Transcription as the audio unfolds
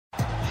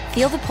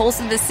Feel the pulse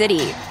of the city.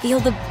 Feel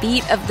the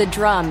beat of the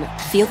drum.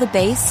 Feel the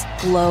bass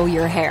blow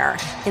your hair.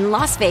 In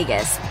Las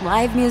Vegas,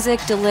 live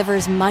music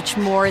delivers much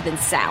more than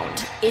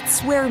sound.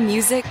 It's where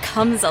music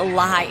comes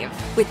alive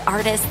with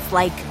artists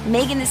like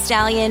Megan Thee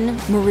Stallion,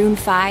 Maroon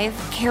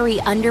 5,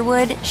 Carrie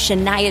Underwood,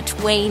 Shania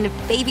Twain,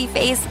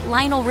 Babyface,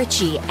 Lionel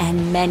Richie,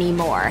 and many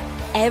more.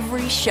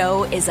 Every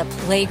show is a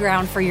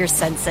playground for your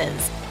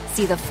senses.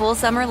 See the full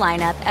summer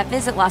lineup at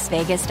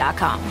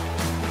visitlasvegas.com.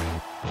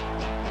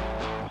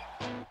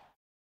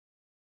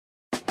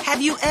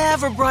 Have you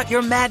ever brought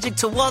your magic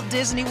to Walt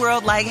Disney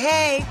World like,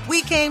 hey,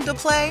 we came to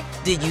play?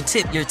 Did you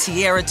tip your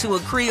tiara to a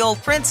Creole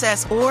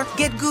princess or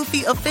get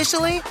goofy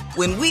officially?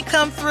 When we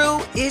come through,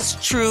 it's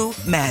true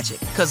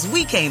magic, because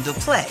we came to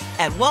play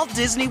at Walt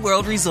Disney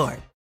World Resort.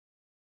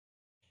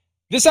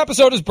 This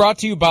episode is brought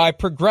to you by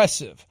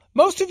Progressive.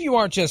 Most of you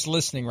aren't just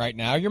listening right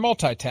now, you're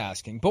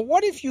multitasking. But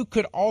what if you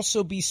could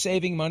also be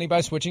saving money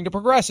by switching to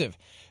Progressive?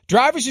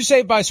 Drivers who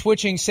save by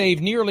switching save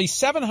nearly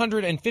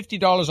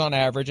 $750 on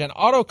average, and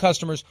auto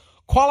customers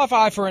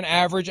qualify for an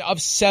average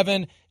of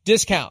 7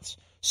 discounts.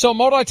 So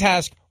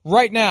multitask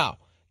right now.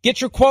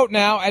 Get your quote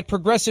now at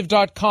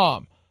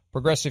Progressive.com.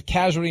 Progressive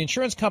Casualty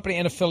Insurance Company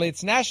and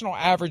affiliates, national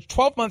average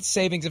 12-month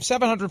savings of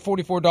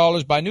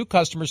 $744 by new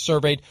customers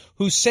surveyed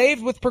who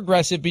saved with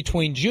Progressive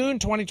between June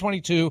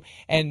 2022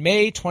 and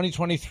May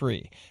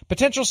 2023.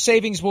 Potential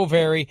savings will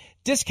vary.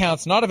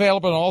 Discounts not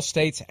available in all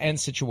states and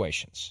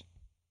situations.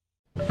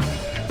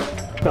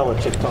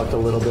 Belichick talked a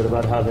little bit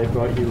about how they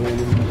brought you in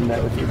and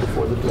met with you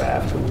before the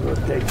draft when you were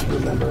a pick. Do you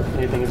remember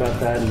anything about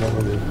that and what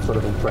were the sort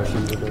of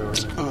impressions that they were?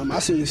 I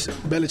see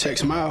Belichick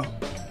smile.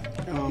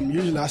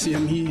 Usually I see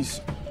him,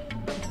 he's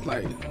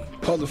like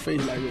puzzle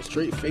face, like a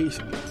straight face.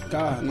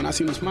 God, when I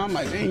see him smile, I'm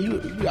like, dang, you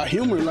got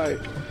humor. Like,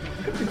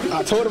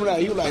 I told him that.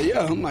 He was like,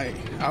 yeah. I'm like,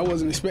 I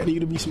wasn't expecting you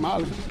to be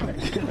smiling. Like,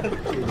 do you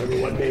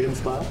remember what made him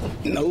smile?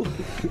 No.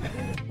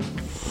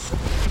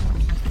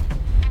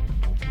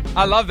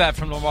 I love that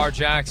from Lamar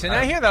Jackson.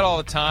 I hear that all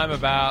the time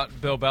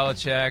about Bill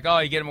Belichick. Oh,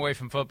 you get him away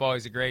from football,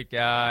 he's a great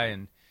guy.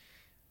 And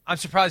I'm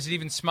surprised he'd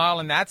even smile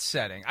in that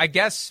setting. I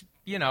guess,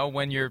 you know,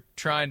 when you're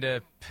trying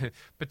to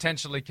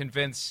potentially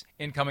convince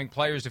incoming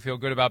players to feel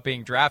good about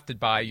being drafted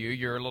by you,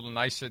 you're a little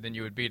nicer than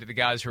you would be to the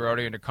guys who are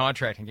already under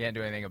contract and can't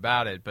do anything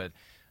about it. But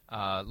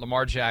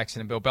Lamar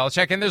Jackson and Bill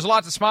Belichick, and there's a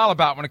lot to smile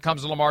about when it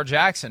comes to Lamar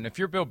Jackson. If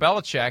you're Bill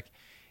Belichick,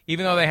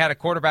 even though they had a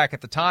quarterback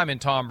at the time in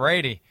Tom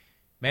Brady,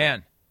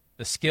 man,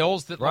 the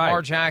skills that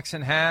Lamar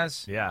Jackson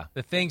has,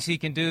 the things he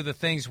can do, the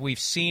things we've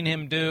seen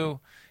him do.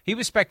 He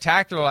was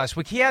spectacular last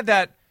week. He had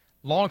that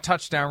long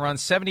touchdown run,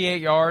 78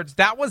 yards.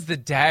 That was the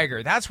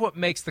dagger. That's what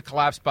makes the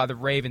collapse by the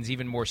Ravens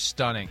even more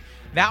stunning.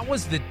 That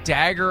was the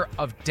dagger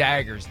of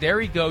daggers.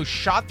 There he goes,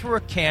 shot through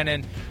a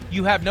cannon.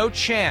 You have no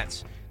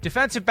chance.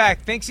 Defensive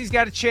back thinks he's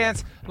got a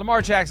chance.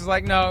 Lamar Jackson's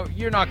like, no,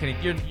 you're not going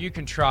to. You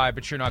can try,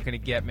 but you're not going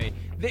to get me.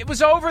 It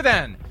was over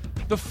then.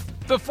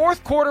 The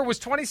fourth quarter was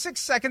 26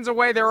 seconds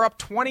away. They were up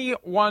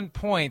 21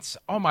 points.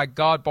 Oh, my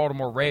God,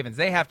 Baltimore Ravens.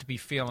 They have to be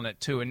feeling it,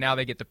 too, and now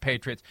they get the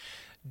Patriots.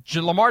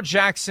 Lamar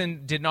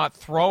Jackson did not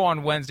throw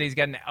on Wednesday. He's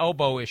got an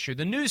elbow issue.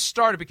 The news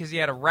started because he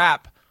had a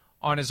wrap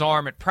on his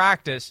arm at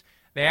practice.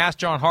 They asked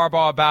John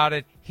Harbaugh about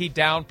it. He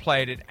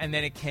downplayed it, and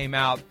then it came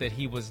out that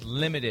he was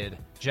limited,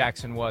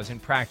 Jackson was, in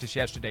practice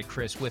yesterday,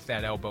 Chris, with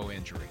that elbow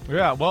injury.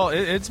 Yeah, well,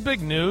 it's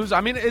big news.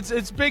 I mean,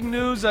 it's big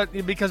news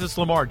because it's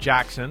Lamar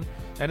Jackson,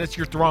 and it's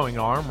your throwing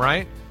arm,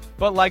 right?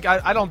 But, like,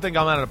 I don't think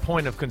I'm at a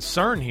point of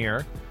concern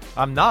here.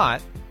 I'm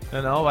not.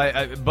 You know,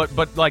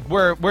 but like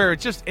where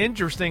it's just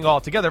interesting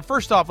altogether.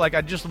 First off, like I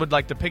just would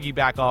like to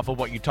piggyback off of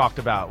what you talked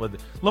about with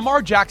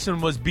Lamar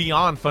Jackson was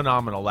beyond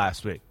phenomenal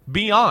last week.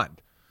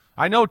 Beyond.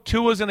 I know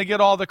Tua's going to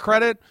get all the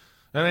credit.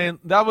 I mean,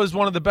 that was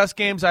one of the best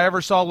games I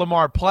ever saw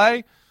Lamar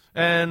play.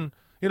 And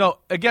you know,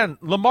 again,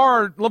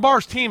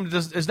 Lamar's team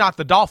is not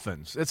the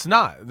Dolphins. It's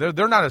not.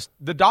 They're not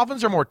the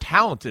Dolphins are more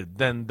talented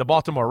than the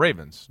Baltimore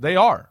Ravens. They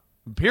are.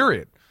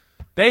 Period.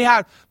 They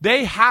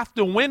have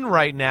to win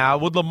right now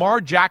with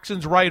Lamar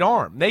Jackson's right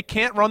arm. They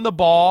can't run the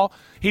ball.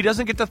 He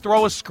doesn't get to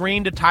throw a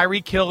screen to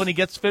Tyreek Hill and he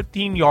gets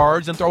 15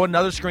 yards and throw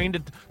another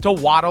screen to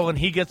Waddle and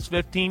he gets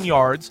 15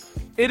 yards.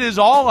 It is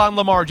all on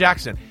Lamar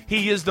Jackson.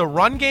 He is the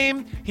run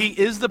game. He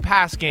is the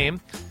pass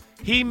game.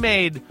 He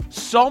made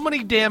so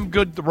many damn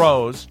good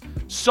throws,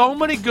 so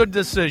many good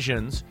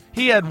decisions.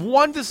 He had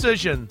one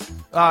decision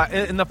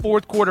in the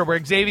fourth quarter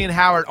where Xavier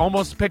Howard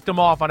almost picked him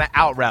off on an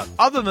out route.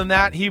 Other than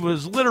that, he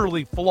was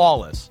literally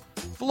flawless.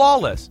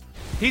 Flawless.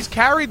 He's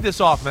carried this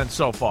offense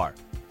so far.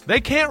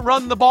 They can't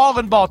run the ball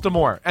in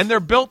Baltimore, and they're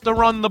built to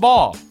run the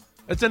ball.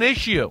 It's an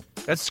issue.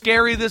 It's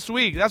scary this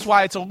week. That's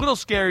why it's a little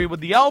scary with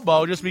the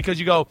elbow, just because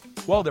you go,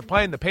 well, they're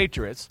playing the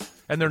Patriots,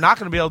 and they're not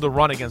going to be able to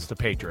run against the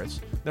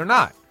Patriots. They're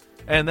not.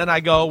 And then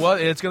I go, well,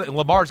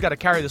 Lamar's got to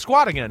carry the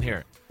squad again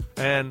here.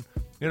 And,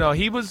 you know,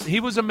 he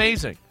was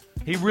amazing.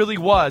 He really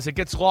was. It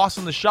gets lost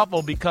in the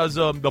shuffle because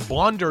of the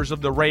blunders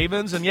of the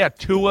Ravens. And, yeah,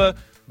 Tua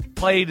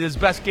played his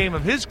best game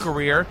of his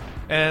career.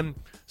 And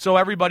so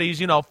everybody's,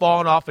 you know,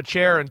 falling off a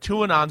chair and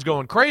Tuanon's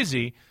going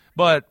crazy.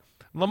 But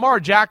Lamar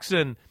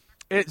Jackson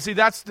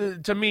That's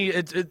to me.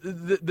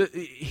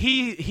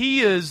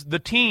 He is the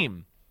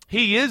team.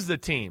 He is the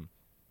team,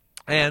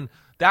 and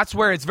that's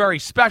where it's very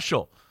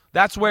special.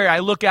 That's where I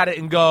look at it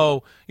and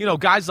go,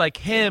 guys like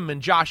him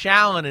and Josh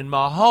Allen and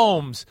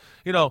Mahomes,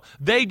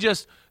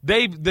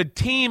 the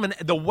team and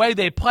the way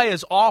they play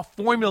is all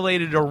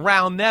formulated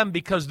around them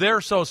because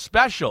they're so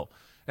special.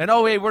 And,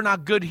 hey, we're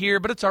not good here,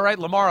 but it's all right.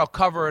 Lamar will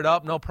cover it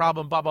up. No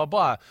problem, blah, blah,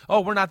 blah.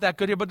 Oh, we're not that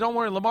good here, but don't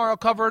worry. Lamar will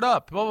cover it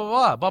up, blah,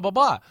 blah, blah, blah,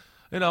 blah,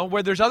 blah.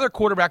 Where there's other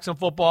quarterbacks in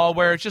football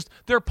where it's just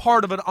they're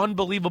part of an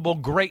unbelievable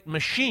great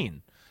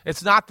machine.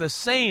 It's not the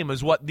same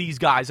as what these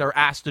guys are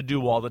asked to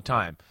do all the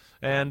time.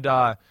 And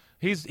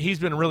he's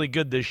been really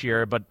good this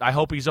year, but I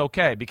hope he's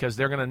okay because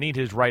they're going to need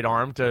his right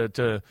arm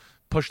to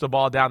push the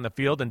ball down the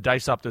field and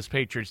dice up this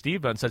Patriots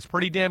defense. That's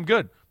pretty damn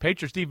good.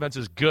 Patriots defense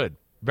is good,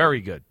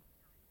 very good.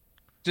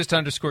 Just to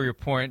underscore your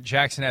point,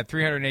 Jackson had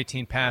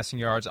 318 passing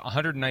yards,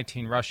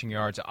 119 rushing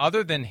yards.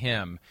 Other than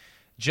him,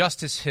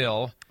 Justice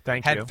Hill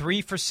had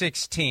 3 for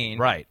 16.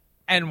 Right.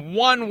 And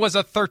one was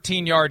a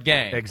 13-yard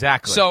gain.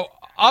 Exactly. So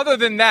other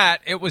than that,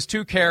 it was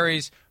 2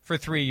 carries for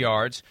 3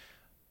 yards.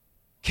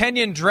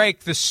 Kenyon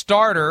Drake, the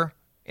starter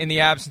in the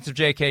absence of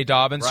J.K.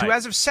 Dobbins, who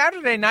as of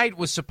Saturday night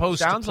was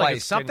supposed to play.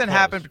 Like something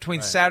happened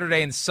between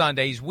Saturday and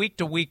Sunday. He's week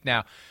to week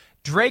now.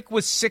 Drake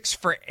was 6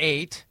 for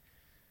 8.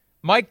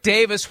 Mike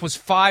Davis was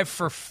 5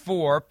 for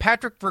 4.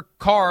 Patrick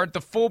Ricard,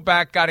 the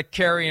fullback, got a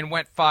carry and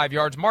went 5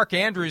 yards. Mark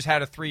Andrews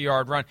had a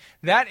 3-yard run.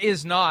 That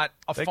is not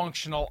a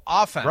functional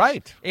offense.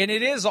 Right. And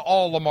it is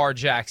all Lamar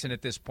Jackson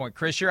at this point.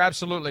 Chris, you're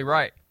absolutely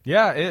right.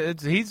 Yeah,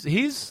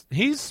 he's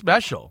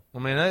special. I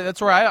mean, that's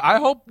where I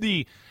hope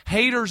the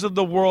haters of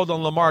the world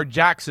on Lamar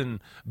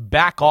Jackson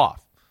back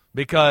off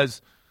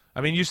because,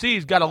 I mean, you see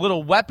he's got a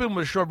little weapon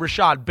with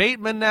Rashad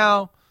Bateman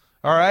now.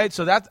 All right,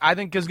 so that I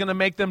think is going to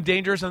make them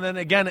dangerous. And then,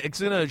 again, it's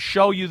going to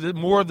show you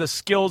more of the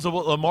skills of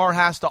what Lamar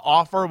has to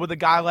offer with a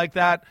guy like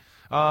that.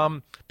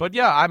 But,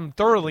 yeah, I'm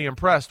thoroughly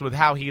impressed with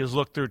how he has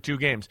looked through 2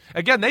 games.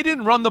 Again, they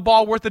didn't run the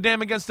ball worth a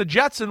damn against the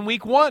Jets in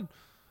week 1.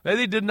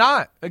 They did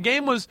not. The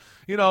game was,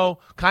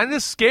 kind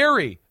of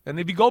scary. And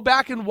if you go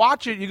back and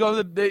watch it, you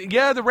go,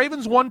 the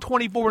Ravens won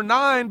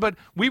 24-9, but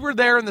we were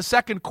there in the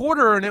second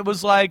quarter, and it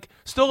was like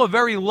still a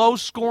very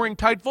low-scoring,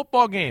 tight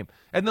football game.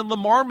 And then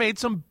Lamar made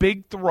some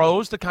big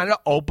throws to kind of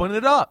open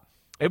it up.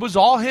 It was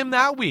all him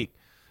that week.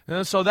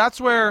 And so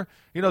that's where,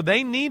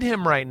 they need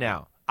him right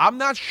now. I'm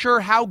not sure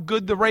how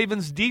good the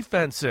Ravens'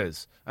 defense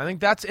is. I think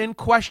that's in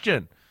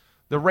question.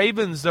 The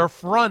Ravens, their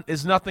front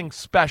is nothing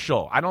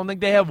special. I don't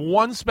think they have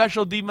one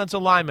special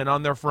defensive lineman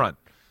on their front.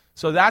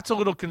 So that's a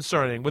little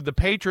concerning with the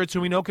Patriots, who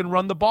we know can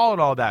run the ball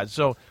and all that.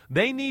 So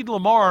they need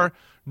Lamar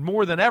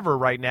more than ever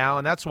right now,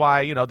 and that's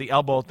why, the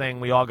elbow thing,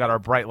 we all got our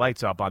bright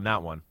lights up on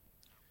that one.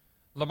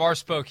 Lamar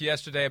spoke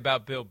yesterday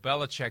about Bill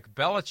Belichick.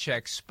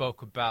 Belichick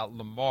spoke about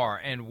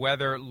Lamar and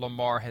whether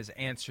Lamar has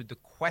answered the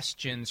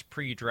questions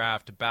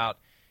pre-draft about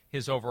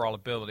his overall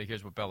ability.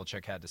 Here's what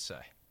Belichick had to say.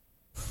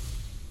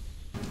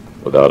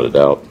 Without a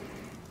doubt.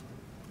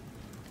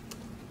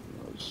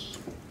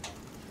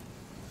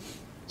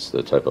 It's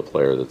the type of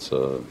player that's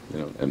a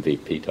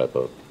MVP type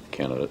of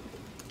candidate.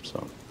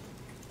 So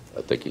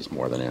I think he's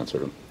more than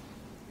answered him.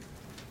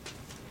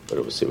 But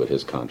we'll see what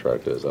his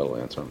contract is. That'll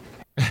answer him.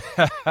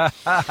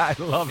 I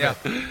love it.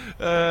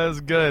 That's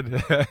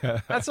good.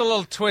 That's a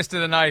little twist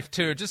of the knife,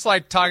 too. Just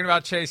like talking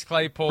about Chase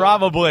Claypool.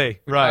 Probably.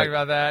 Right. Talking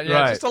about that.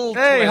 Yeah, right. Just a little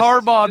hey, twist.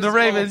 Harbaugh, the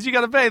Ravens, you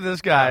got to pay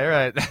this guy.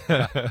 Right.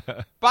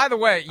 By the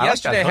way,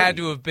 yesterday had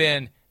to have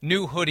been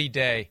new hoodie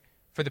day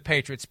for the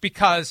Patriots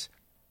because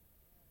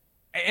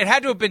it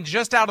had to have been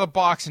just out of the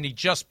box and he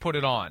just put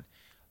it on.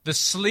 The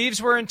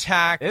sleeves were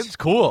intact. It's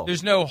cool.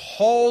 There's no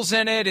holes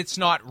in it. It's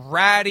not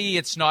ratty.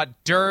 It's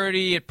not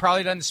dirty. It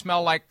probably doesn't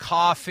smell like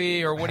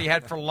coffee or what he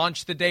had for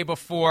lunch the day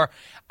before.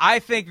 I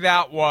think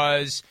that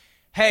was,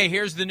 hey,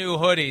 here's the new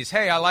hoodies.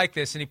 Hey, I like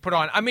this. And he put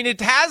on. I mean,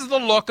 it has the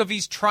look of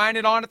he's trying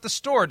it on at the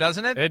store,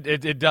 doesn't it?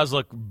 It does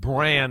look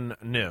brand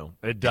new.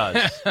 It does.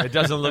 It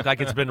doesn't look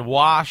like it's been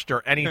washed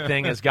or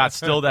anything. It's got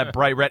still that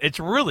bright red. It's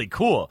really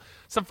cool.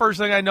 It's the first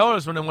thing I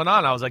noticed when it went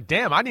on. I was like,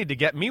 damn, I need to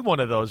get me one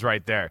of those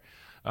right there.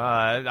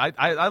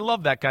 I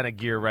love that kind of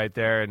gear right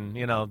there. And,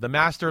 the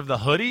master of the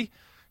hoodie,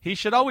 he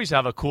should always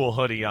have a cool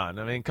hoodie on.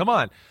 I mean, come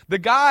on. The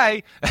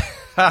guy,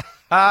 it's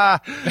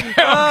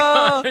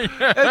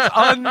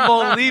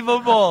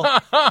unbelievable.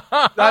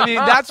 I mean,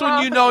 that's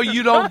when you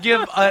don't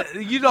give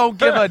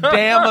a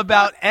damn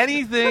about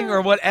anything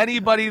or what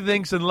anybody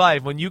thinks in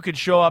life. When you could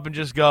show up and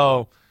just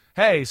go,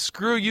 hey,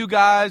 screw you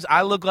guys.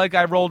 I look like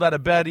I rolled out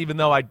of bed even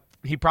though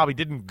he probably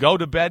didn't go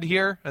to bed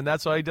here, and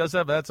that's why he does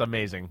that. But that's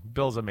amazing.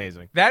 Bill's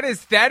amazing. That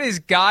is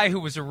guy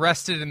who was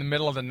arrested in the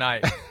middle of the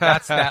night.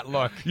 That's that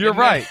look. You're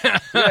right.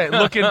 Yeah,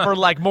 looking for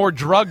more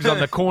drugs on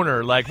the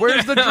corner. Like,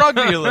 where's the drug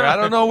dealer? I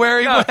don't know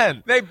where he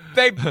went.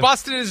 They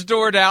busted his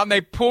door down.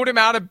 They pulled him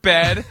out of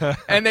bed,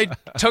 and they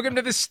took him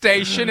to the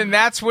station, and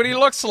that's what he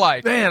looks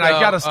like. Man, I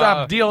got to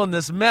stop dealing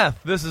this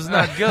meth. This is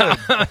not good.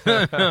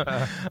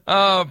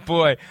 Oh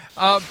boy.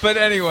 But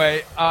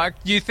anyway,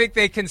 you think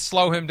they can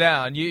slow him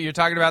down? You're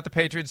talking about the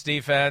Patriots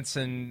defense,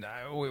 and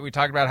we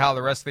talked about how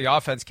the rest of the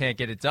offense can't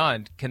get it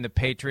done. Can the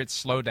Patriots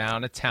slow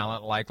down a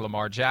talent like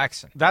Lamar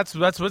Jackson? That's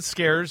what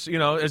scares,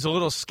 is a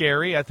little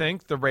scary, I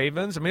think, the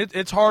Ravens. I mean,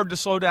 it's hard to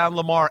slow down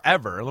Lamar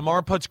ever.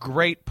 Lamar puts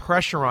great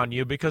pressure on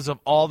you because of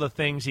all the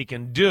things he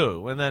can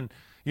do. And then,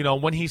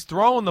 when he's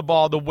throwing the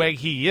ball the way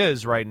he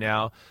is right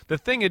now, the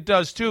thing it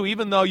does too,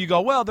 even though you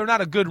go, well, they're not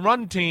a good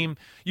run team,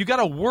 you got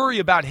to worry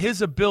about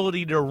his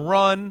ability to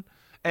run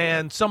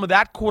and some of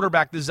that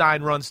quarterback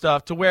design run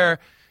stuff to where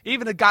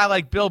even a guy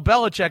like Bill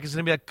Belichick is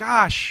going to be like,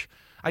 gosh,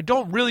 I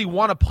don't really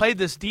want to play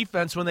this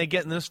defense when they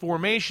get in this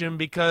formation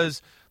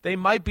because they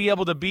might be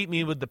able to beat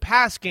me with the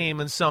pass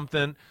game and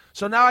something.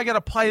 So now I got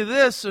to play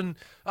this, and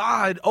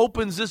it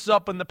opens this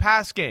up in the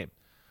pass game.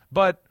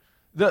 But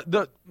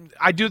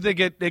I do think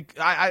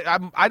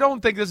I don't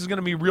think this is going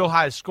to be real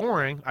high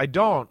scoring. I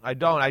don't.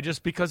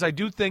 Because I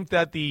do think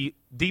that the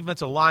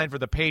defensive line for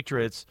the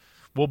Patriots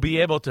will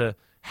be able to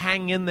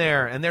hang in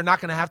there, and they're not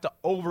going to have to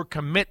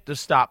overcommit to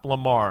stop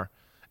Lamar.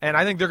 And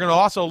I think they're going to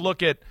also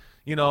look at,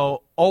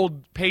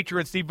 old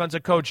Patriots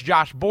defensive coach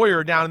Josh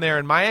Boyer down there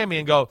in Miami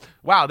and go,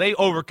 wow, they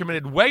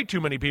overcommitted way too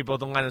many people at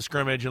the line of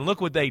scrimmage, and look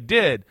what they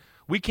did.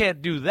 We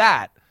can't do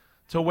that.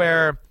 To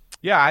where,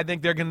 I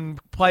think they're going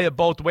to play it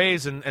both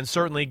ways and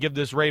certainly give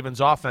this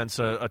Ravens offense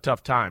a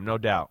tough time, no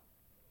doubt.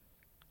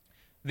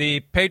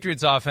 The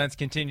Patriots offense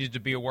continues to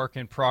be a work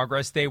in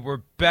progress. They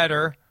were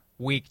better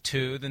Week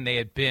 2 than they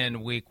had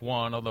been Week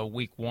 1, although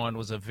Week 1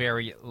 was a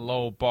very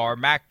low bar.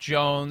 Mac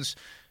Jones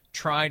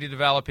trying to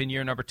develop in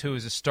year number 2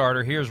 as a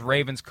starter. Here's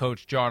Ravens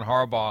coach John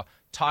Harbaugh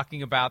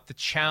talking about the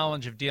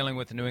challenge of dealing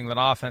with the New England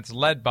offense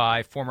led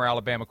by former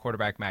Alabama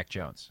quarterback Mac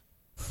Jones.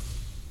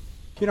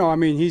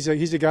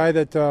 He's a guy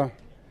that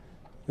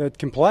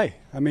can play.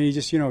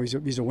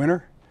 He's a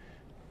winner.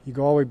 You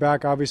go all the way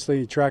back, obviously,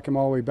 you track him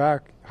all the way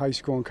back, high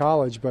school and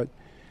college, but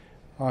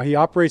he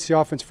operates the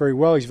offense very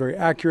well. He's very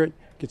accurate.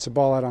 Gets the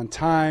ball out on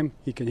time.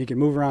 He can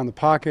move around the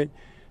pocket.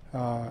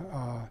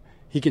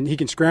 He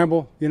can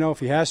scramble, if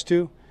he has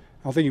to.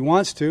 I don't think he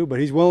wants to, but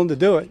he's willing to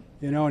do it,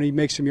 and he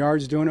makes some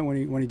yards doing it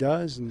when he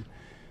does, and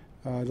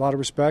a lot of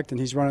respect. And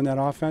he's running that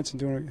offense and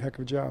doing a heck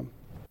of a job.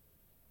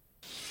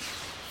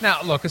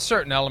 Now, look, a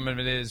certain element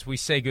of it is we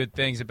say good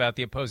things about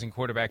the opposing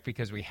quarterback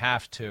because we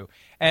have to.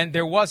 And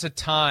there was a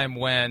time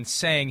when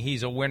saying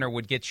he's a winner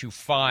would get you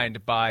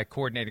fined by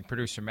coordinating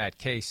producer Matt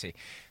Casey.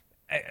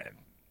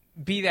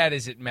 Be that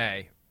as it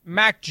may,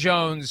 Mac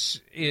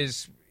Jones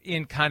is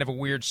in kind of a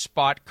weird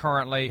spot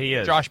currently. He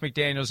is. Josh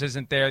McDaniels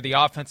isn't there. The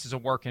offense is a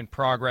work in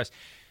progress.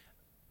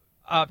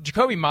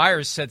 Jacoby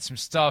Myers said some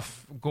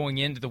stuff going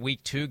into the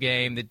Week 2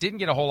 game that didn't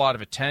get a whole lot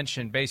of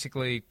attention,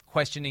 basically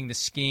questioning the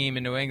scheme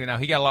in New England. Now,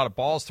 he got a lot of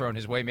balls thrown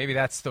his way. Maybe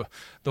that's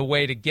the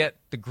way to get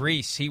the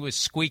grease. He was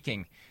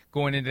squeaking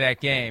going into that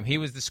game. He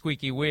was the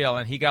squeaky wheel,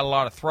 and he got a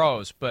lot of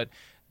throws. But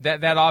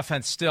that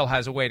offense still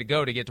has a way to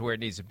go to get to where it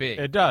needs to be.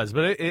 It does,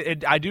 but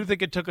I do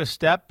think it took a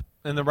step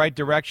in the right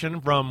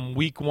direction from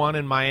Week 1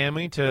 in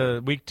Miami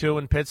to Week 2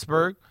 in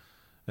Pittsburgh.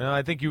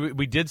 I think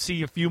we did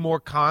see a few more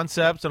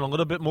concepts and a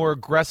little bit more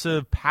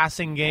aggressive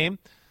passing game.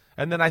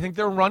 And then I think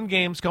their run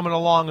game's coming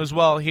along as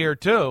well here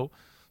too.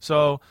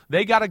 So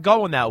they got to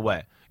go in that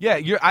way.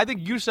 Yeah, I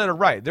think you said it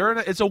right.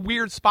 It's a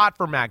weird spot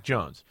for Mac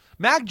Jones.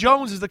 Mac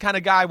Jones is the kind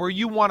of guy where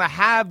you want to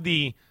have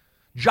the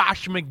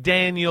Josh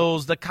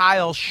McDaniels, the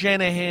Kyle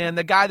Shanahan,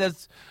 the guy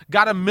that's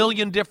got a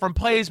million different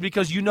plays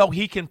because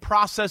he can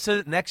process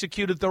it and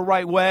execute it the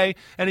right way,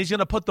 and he's going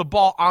to put the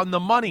ball on the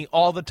money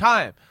all the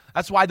time.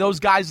 That's why those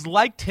guys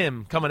liked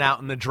him coming out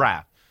in the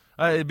draft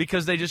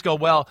because they just go,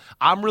 well,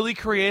 I'm really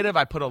creative.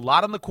 I put a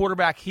lot on the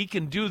quarterback. He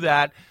can do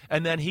that,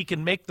 and then he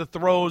can make the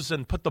throws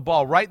and put the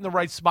ball right in the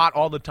right spot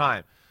all the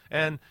time.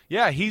 And,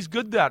 yeah, he's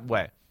good that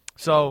way.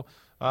 So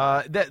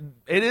that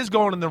it is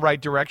going in the right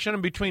direction.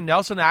 And between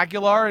Nelson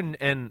Aguilar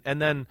and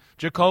then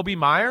Jacoby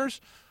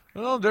Myers,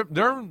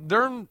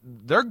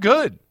 they're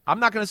good. I'm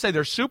not going to say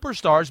they're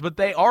superstars, but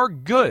they are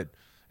good.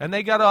 And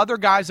they got other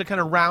guys that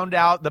kind of round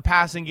out the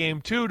passing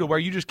game too, to where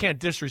you just can't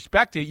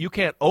disrespect it. You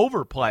can't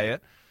overplay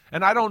it.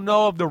 And I don't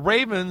know if the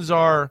Ravens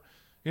are,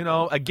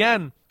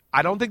 again,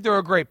 I don't think they're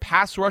a great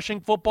pass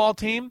rushing football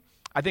team.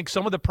 I think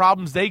some of the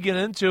problems they get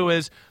into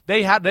is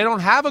they don't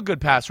have a good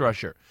pass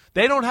rusher.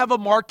 They don't have a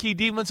marquee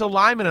defensive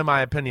lineman, in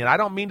my opinion. I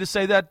don't mean to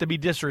say that to be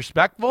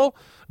disrespectful,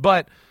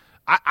 but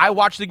I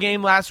watched the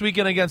game last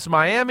weekend against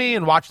Miami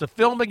and watched the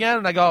film again,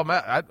 and I go,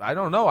 I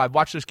don't know. I've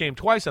watched this game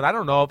twice, and I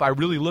don't know if I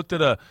really looked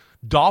at a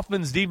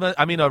Ravens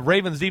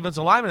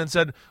defensive lineman and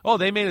said, oh,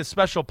 they made a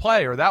special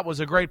play or that was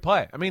a great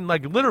play.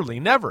 Literally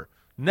never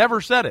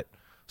said it.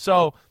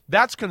 So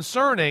that's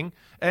concerning.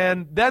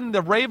 And then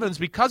the Ravens,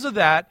 because of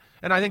that,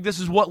 and I think this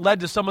is what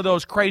led to some of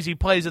those crazy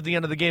plays at the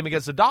end of the game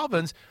against the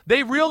Dolphins,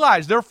 they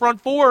realized their front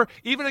four,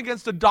 even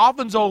against the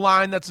Dolphins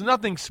O-line that's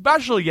nothing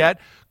special yet,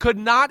 could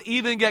not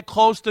even get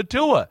close to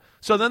Tua.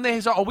 So then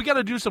they said, we got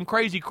to do some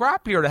crazy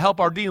crap here to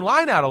help our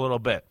D-line out a little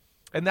bit.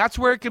 And that's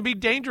where it can be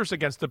dangerous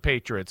against the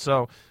Patriots.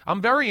 So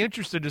I'm very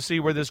interested to see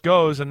where this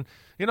goes. And,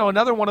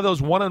 another one of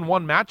those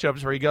one-on-one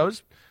matchups where he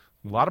goes,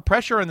 A lot of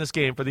pressure in this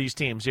game for these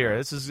teams here.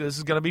 This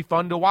is going to be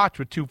fun to watch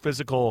with two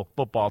physical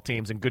football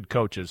teams and good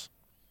coaches.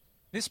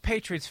 This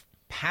Patriots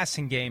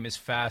passing game is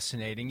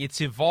fascinating.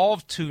 It's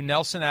evolved to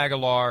Nelson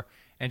Aguilar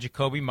and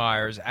Jacoby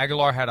Myers.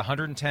 Aguilar had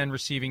 110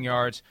 receiving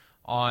yards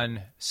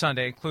on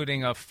Sunday,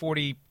 including a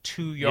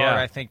 42-yard,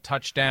 I think,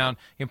 touchdown.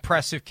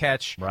 Impressive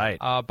catch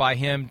by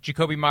him.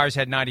 Jacoby Myers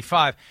had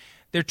 95.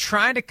 They're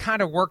trying to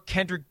kind of work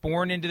Kendrick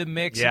Bourne into the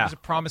mix. He was a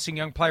promising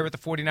young player with the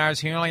 49ers.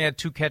 He only had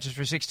 2 catches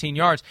for 16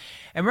 yards.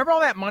 And remember all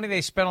that money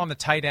they spent on the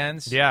tight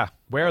ends? Yeah,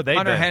 where are they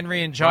Hunter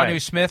Henry and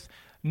Jonnu Smith.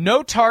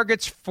 No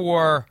targets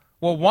for,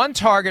 1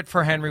 target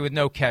for Henry with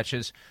no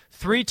catches,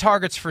 3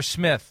 targets for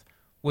Smith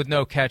with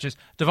no catches.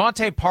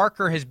 Devontae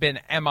Parker has been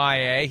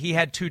MIA. He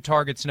had 2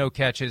 targets, no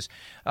catches.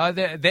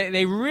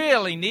 They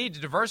really need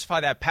to diversify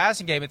that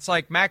passing game. It's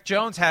like Mac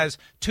Jones has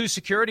 2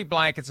 security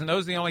blankets, and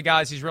those are the only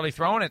guys he's really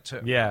throwing it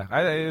to. Yeah,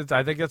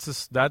 I think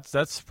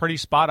that's pretty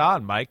spot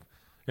on, Mike.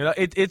 You know,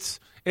 it's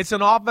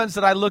an offense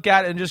that I look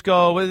at and just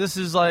go, well, this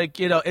is like,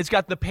 you know, it's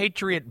got the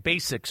Patriot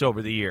basics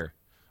over the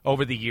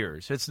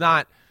years. It's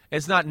not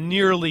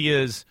nearly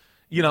as,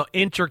 you know,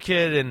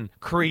 intricate and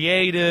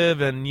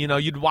creative, and, you know,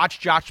 you'd watch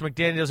Josh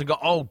McDaniels and go,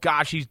 oh,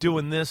 gosh, he's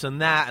doing this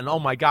and that, and, oh,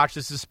 my gosh,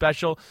 this is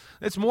special.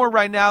 It's more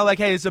right now like,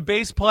 hey, it's a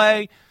base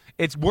play.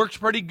 It works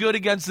pretty good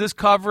against this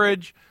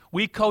coverage.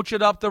 We coach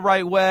it up the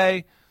right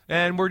way,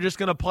 and we're just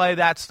going to play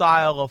that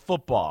style of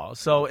football.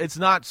 So it's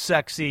not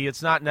sexy.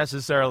 It's not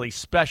necessarily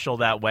special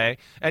that way.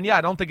 And, yeah,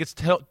 I don't think it's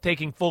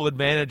taking full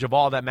advantage of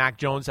all that Mac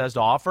Jones has to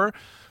offer.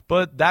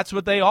 But that's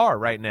what they are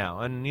right now.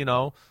 And, you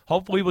know,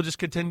 hopefully we'll just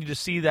continue to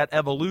see that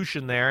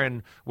evolution there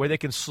and where they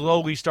can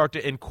slowly start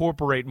to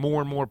incorporate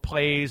more and more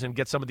plays and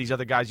get some of these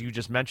other guys you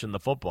just mentioned, the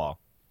football.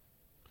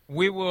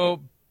 We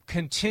will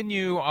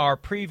continue our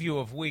preview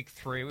of Week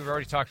 3. We've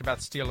already talked about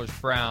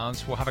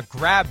Steelers-Browns. We'll have a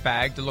grab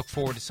bag to look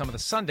forward to some of the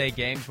Sunday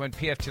games when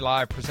PFT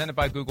Live, presented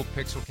by Google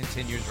Pixel,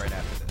 continues right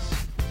after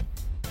this.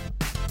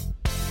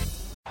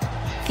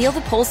 Feel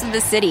the pulse of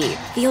the city.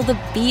 Feel the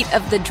beat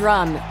of the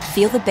drum.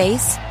 Feel the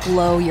bass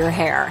blow your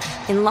hair.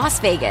 In Las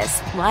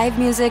Vegas, live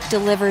music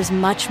delivers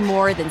much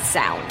more than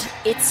sound.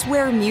 It's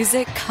where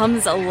music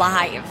comes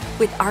alive.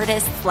 With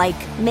artists like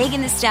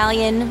Megan Thee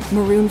Stallion,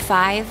 Maroon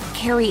 5,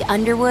 Carrie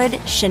Underwood,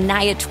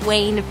 Shania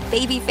Twain,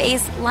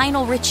 Babyface,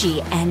 Lionel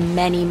Richie, and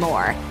many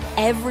more.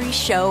 Every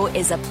show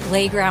is a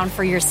playground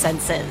for your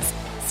senses.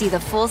 See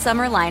the full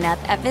summer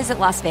lineup at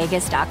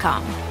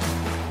visitlasvegas.com.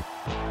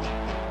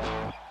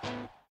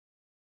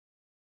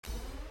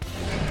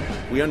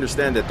 We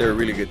understand that they're a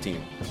really good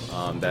team.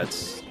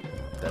 That's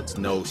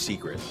no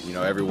secret. You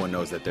know, everyone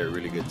knows that they're a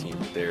really good team.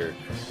 They're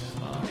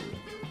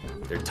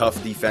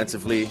tough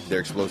defensively. They're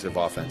explosive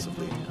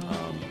offensively.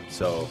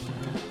 So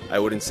I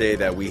wouldn't say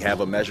that we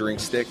have a measuring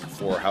stick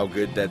for how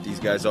good that these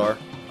guys are.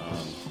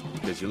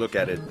 Because you look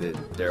at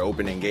it, their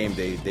opening game,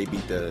 they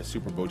beat the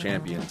Super Bowl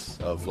champions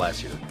of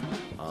last year,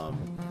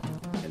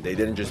 and they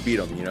didn't just beat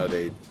them. You know,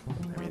 it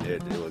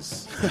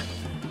was.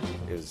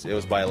 It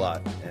was by a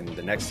lot. And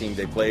the next team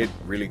they played,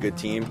 really good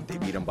team, they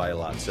beat them by a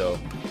lot. So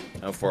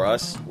for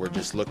us, we're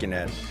just looking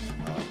at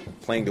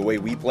playing the way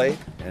we play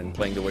and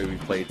playing the way we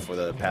played for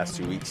the past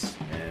 2 weeks.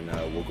 And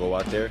we'll go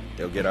out there,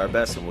 they'll get our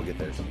best, and we'll get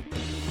theirs.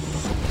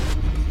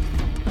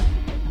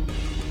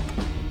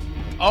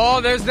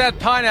 Oh, there's that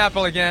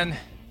pineapple again.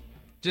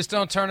 Just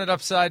don't turn it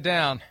upside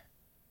down.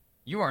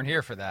 You weren't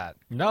here for that.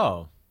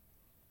 No.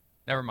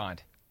 Never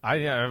mind.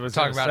 I was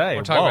talking about it.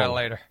 We'll talk about it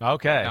later.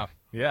 Okay. No.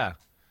 Yeah.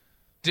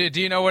 Do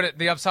you know what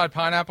the upside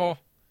pineapple?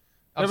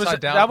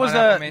 Upside-down that was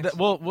pineapple means?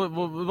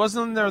 Well,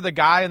 wasn't there the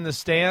guy in the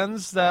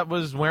stands that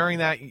was wearing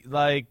that,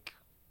 like,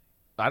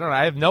 I don't know.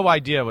 I have no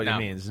idea what it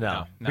means.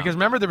 No. Because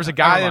remember, there was a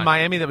guy in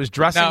Miami that was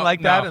dressing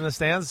that in the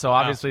stands, so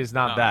obviously it's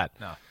not that.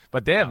 No.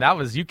 But damn,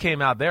 you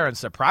came out there and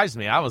surprised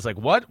me. I was like,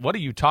 what? What are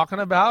you talking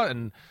about?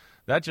 And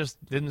that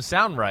just didn't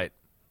sound right.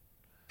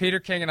 Peter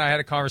King and I had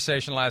a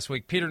conversation last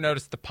week. Peter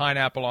noticed the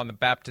pineapple on the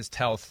Baptist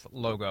Health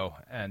logo,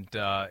 and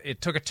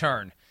it took a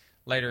turn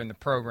later in the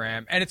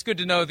program. And it's good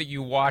to know that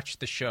you watched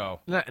the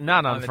show.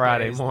 Not on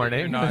Friday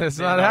morning. It's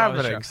not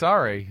happening.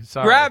 Sorry.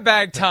 Grab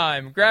bag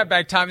time.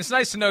 It's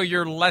nice to know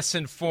you're less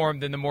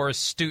informed than the more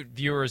astute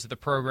viewers of the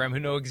program who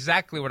know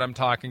exactly what I'm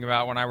talking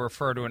about when I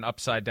refer to an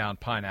upside-down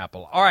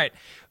pineapple. All right.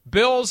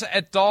 Bills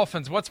at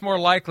Dolphins. What's more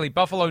likely?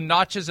 Buffalo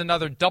notches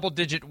another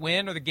double-digit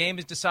win, or the game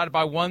is decided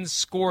by one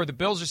score. The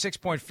Bills are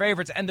 6-point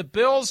favorites, and the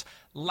Bills'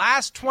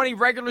 last 20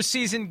 regular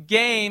season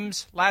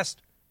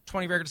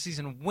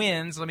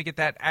wins, let me get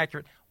that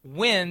accurate,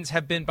 wins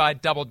have been by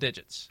double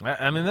digits.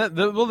 I mean,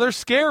 they're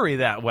scary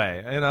that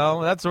way. You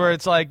know, that's where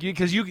it's like,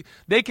 because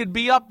they could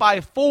be up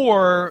by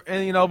 4,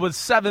 and, you know, with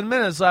 7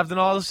 minutes left, and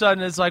all of a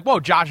sudden it's like,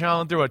 whoa, Josh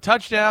Allen threw a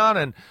touchdown,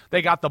 and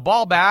they got the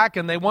ball back,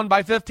 and they won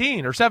by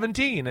 15 or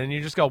 17, and you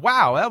just go,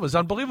 wow, that was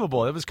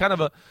unbelievable. It was kind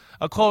of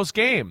a close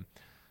game.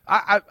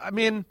 I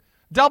mean,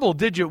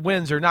 double-digit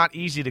wins are not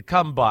easy to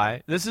come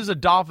by. This is a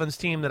Dolphins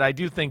team that I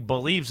do think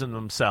believes in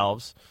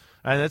themselves,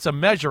 and it's a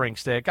measuring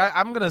stick.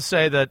 I'm going to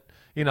say that,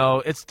 you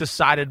know, it's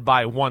decided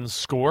by one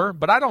score,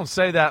 but I don't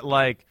say that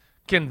like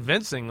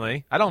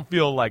convincingly. I don't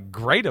feel like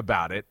great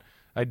about it.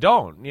 I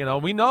don't.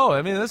 We know.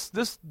 I mean,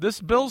 this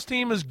Bills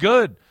team is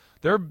good.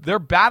 They're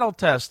battle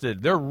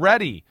tested. They're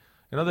ready.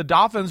 The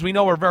Dolphins, we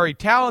know, are very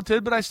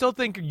talented, but I still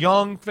think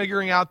young,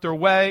 figuring out their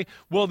way.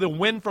 Will the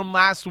win from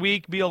last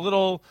week be a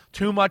little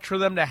too much for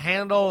them to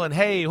handle? And,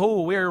 hey,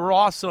 we're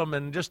awesome,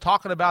 and just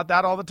talking about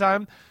that all the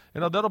time?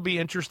 That'll be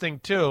interesting,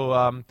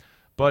 too.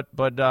 But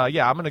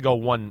yeah, I'm going to go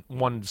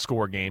one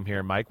score game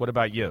here, Mike. What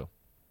about you?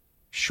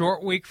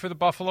 Short week for the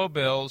Buffalo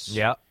Bills.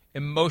 Yeah.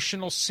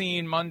 Emotional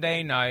scene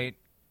Monday night.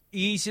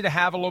 Easy to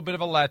have a little bit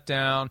of a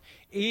letdown.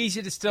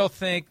 Easy to still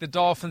think the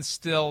Dolphins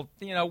still,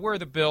 we're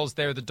the Bills,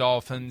 they're the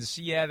Dolphins.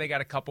 Yeah, they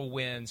got a couple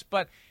wins.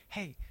 But,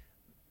 hey,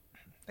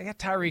 they got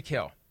Tyreek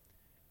Hill.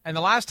 And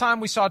the last time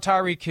we saw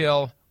Tyreek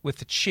Hill with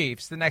the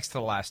Chiefs, the next to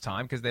the last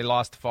time because they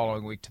lost the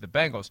following week to the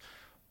Bengals,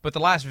 but the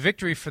last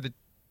victory for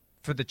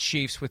the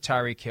Chiefs with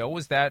Tyreek Hill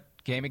was that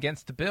game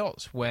against the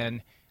Bills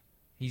when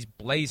he's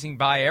blazing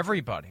by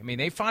everybody. I mean,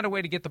 they find a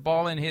way to get the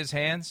ball in his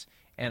hands,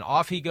 and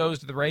off he goes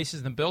to the races,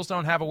 and the Bills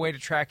don't have a way to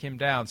track him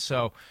down.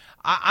 So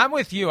I'm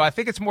with you. I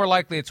think it's more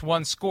likely it's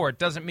one score. It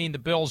doesn't mean the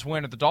Bills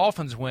win or the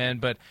Dolphins win,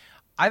 but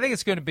I think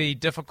it's going to be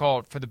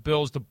difficult for the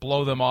Bills to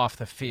blow them off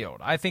the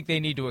field. I think they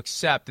need to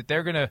accept that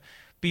they're going to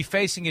be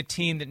facing a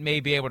team that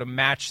may be able to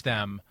match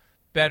them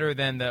far better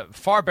than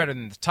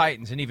the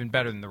Titans and even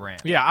better than the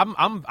Rams. Yeah,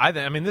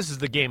 I mean, this is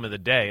the game of the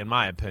day, in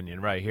my opinion,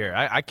 right here.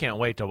 I can't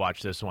wait to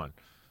watch this one.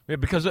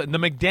 Because the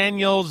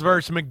McDaniels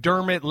versus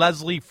McDermott,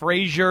 Leslie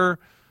Frazier,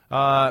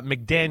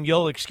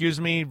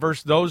 McDaniel,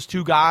 versus those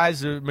two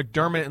guys,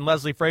 McDermott and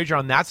Leslie Frazier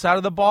on that side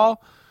of the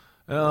ball.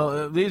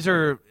 These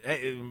are,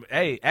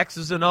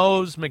 X's and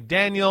O's.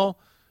 McDaniel,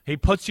 he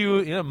puts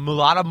you a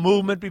lot of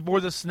movement before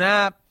the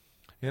snap.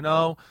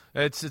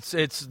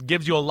 It's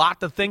gives you a lot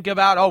to think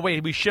about. Oh,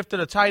 wait, we shifted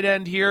a tight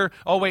end here.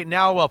 Oh, wait,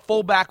 now a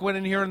fullback went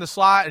in here in the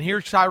slot, and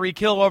here's Tyreek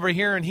Hill over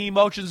here, and he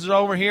motions it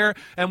over here,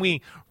 and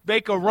we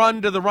make a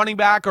run to the running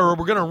back, or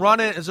we're going to run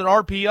it as an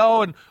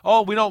RPO,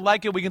 and, we don't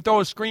like it. We can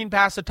throw a screen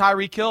pass to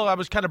Tyreek Hill. I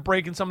was kind of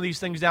breaking some of these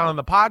things down on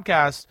the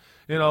podcast,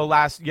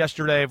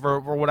 yesterday for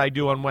what I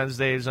do on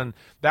Wednesdays, and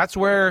that's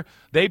where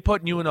they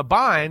put you in a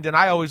bind, and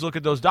I always look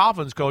at those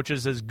Dolphins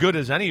coaches as good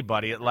as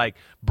anybody at,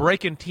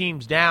 breaking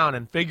teams down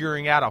and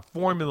figuring out a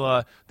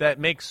formula that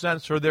makes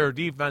sense for their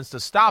defense to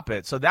stop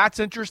it. So that's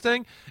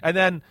interesting. And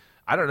then,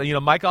 I don't know,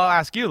 Mike, I'll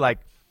ask you,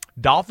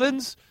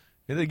 Dolphins,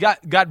 they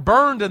got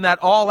burned in that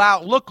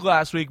all-out look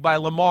last week by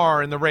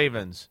Lamar and the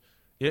Ravens.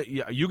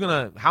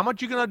 How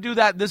much you gonna do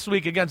that this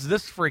week against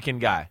this freaking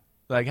guy?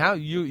 How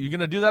you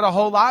gonna do that a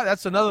whole lot?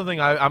 That's another thing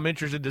I'm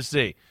interested to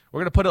see. We're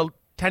gonna put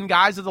 10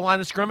 guys at the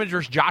line of scrimmage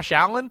versus Josh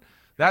Allen.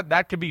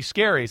 That could be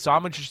scary. So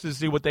I'm interested to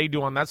see what they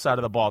do on that side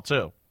of the ball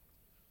too.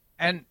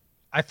 And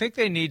I think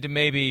they need to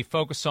maybe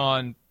focus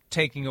on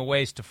taking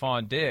away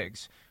Stephon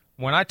Diggs.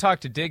 When I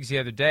talked to Diggs the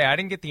other day, I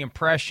didn't get the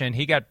impression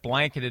he got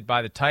blanketed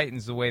by the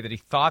Titans the way that he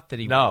thought that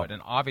he would.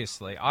 And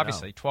obviously,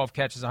 12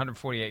 catches,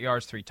 148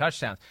 yards, 3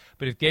 touchdowns.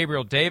 But if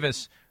Gabriel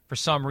Davis, for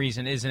some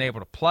reason, isn't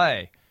able to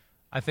play,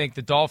 I think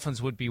the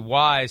Dolphins would be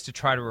wise to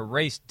try to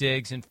erase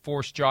Diggs and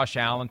force Josh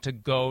Allen to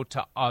go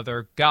to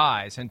other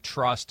guys and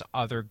trust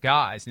other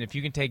guys. And if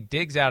you can take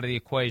Diggs out of the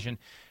equation,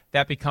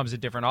 that becomes a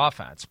different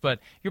offense. But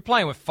you're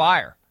playing with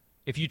fire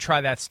if you try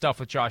that stuff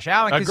with Josh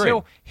Allen,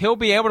 because he'll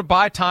be able to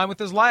buy time with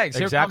his legs.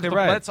 Exactly. Here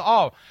comes the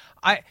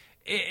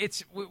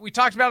blitz. We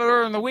talked about it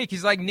earlier in the week.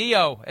 He's like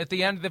Neo at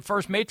the end of the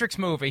first Matrix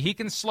movie. He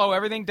can slow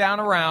everything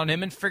down around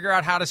him and figure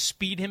out how to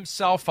speed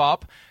himself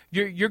up.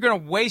 You're going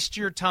to waste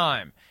your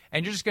time,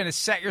 and you're just going to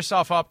set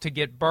yourself up to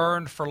get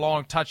burned for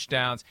long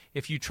touchdowns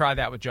if you try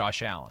that with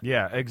Josh Allen.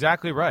 Yeah,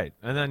 exactly right.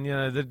 And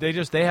then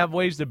they have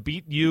ways to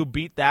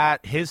beat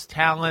that, his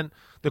talent.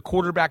 The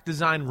quarterback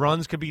design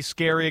runs could be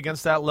scary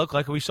against that look,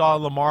 like we saw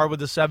Lamar with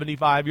the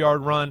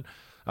 75-yard run.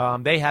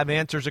 They have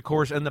answers, of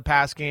course, in the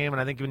pass game, and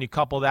I think when you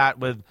couple that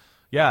with,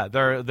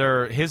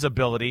 his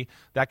ability,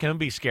 that can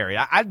be scary.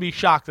 I'd be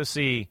shocked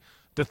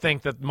to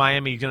think that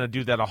Miami's going to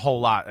do that a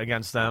whole lot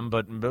against them,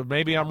 but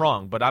maybe I'm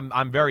wrong. But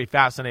I'm very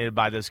fascinated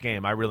by this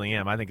game. I really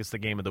am. I think it's the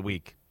game of the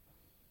week.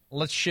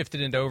 Let's shift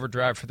it into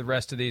overdrive for the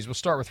rest of these. We'll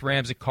start with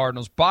Rams at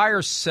Cardinals. Buy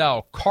or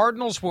sell?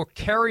 Cardinals will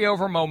carry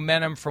over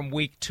momentum from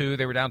week 2.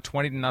 They were down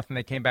 20-0.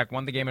 They came back,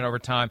 won the game in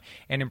overtime,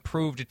 and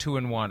improved to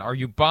 2-1. Are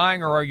you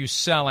buying or are you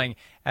selling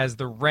as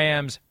the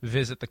Rams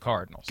visit the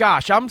Cardinals?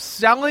 Gosh, I'm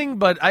selling,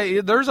 but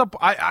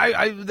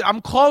I'm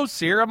close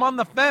here. I'm on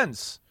the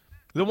fence.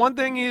 The one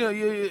thing,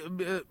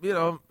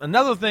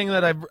 another thing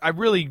that I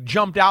really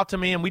jumped out to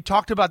me, and we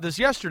talked about this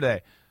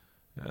yesterday.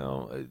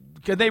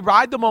 Can they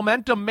ride the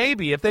momentum?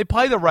 Maybe, if they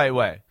play the right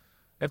way.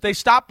 If they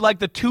stop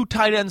the 2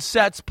 tight end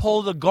sets,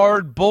 pull the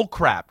guard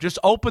bullcrap, just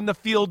open the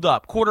field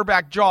up,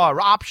 quarterback draw,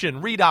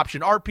 option, read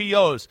option,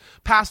 RPOs,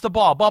 pass the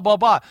ball, blah, blah,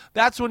 blah.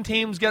 That's when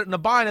teams get in a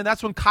bind, and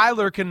that's when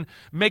Kyler can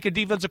make a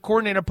defensive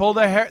coordinator pull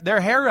their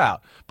hair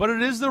out. But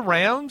it is the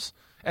Rams,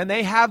 and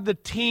they have the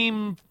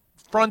team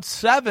front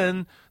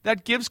 7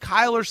 that gives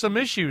Kyler some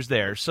issues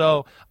there.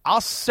 So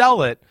I'll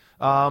sell it.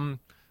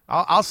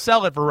 I'll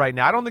sell it for right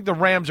now. I don't think the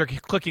Rams are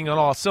clicking on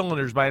all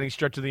cylinders by any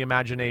stretch of the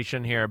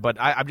imagination here, but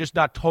I'm just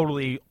not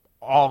totally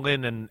all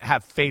in and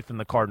have faith in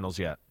the Cardinals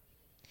yet.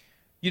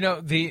 You know,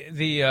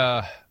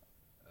 the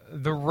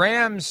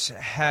Rams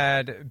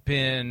had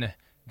been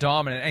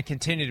dominant and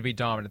continue to be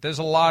dominant. There's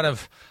a lot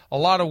of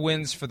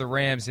wins for the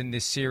Rams in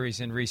this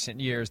series in recent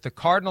years. The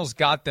Cardinals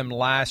got them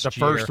last year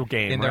first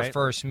game, in right? their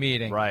first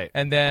meeting. Right.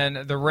 And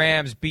then the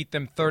Rams beat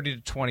them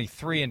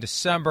 30-23 in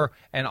December,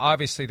 and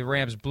obviously the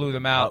Rams blew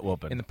them out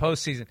in the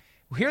postseason.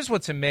 Here's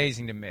what's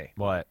amazing to me.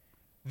 What?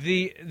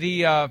 This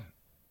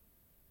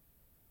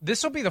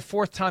will be the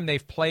fourth time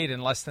they've played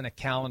in less than a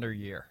calendar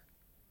year.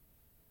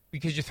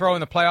 Because you throw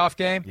in the playoff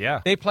game.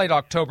 Yeah. They played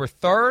October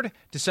 3rd,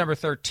 December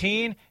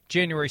 13,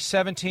 January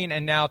 17,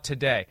 and now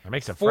today. That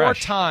makes it Four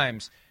fresh.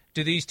 times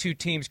do these two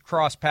teams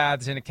cross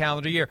paths in a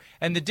calendar year.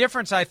 And the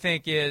difference, I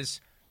think, is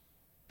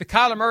the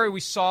Kyler Murray we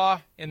saw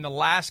in the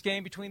last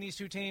game between these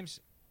two teams,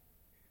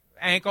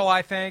 ankle,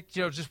 I think,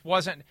 just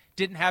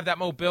didn't have that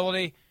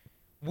mobility.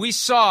 We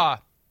saw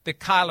that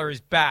Kyler is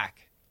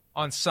back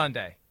on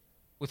Sunday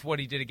with what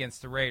he did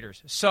against the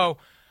Raiders. So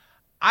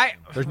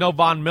there's no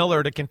Von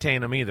Miller to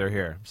contain him either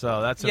here,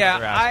 so that's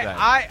another aspect.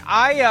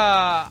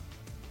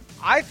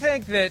 I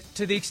think that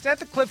to the extent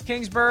that Cliff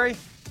Kingsbury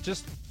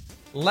just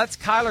lets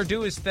Kyler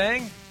do his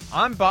thing,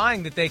 I'm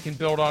buying that they can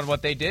build on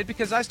what they did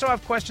because I still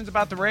have questions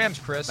about the Rams,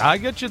 Chris. I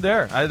get you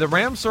there. The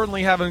Rams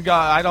certainly haven't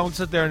got – I don't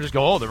sit there and just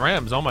go, oh, the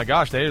Rams, oh, my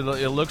gosh. It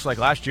looks like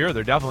last year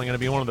they're definitely going to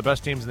be one of the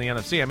best teams in the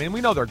NFC. I mean,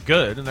 we know they're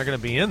good and they're going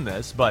to be in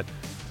this, but,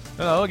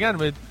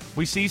 again,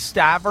 we see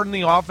Stafford and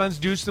the offense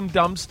do some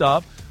dumb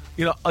stuff.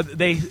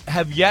 They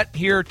have yet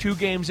here 2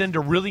 games in to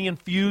really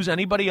infuse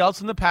anybody else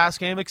in the pass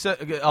game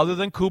other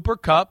than Cooper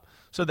Kupp,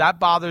 so that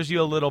bothers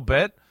you a little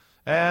bit.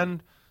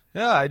 And –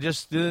 yeah,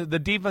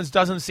 the defense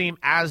doesn't seem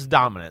as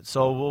dominant,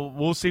 so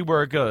we'll see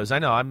where it goes. I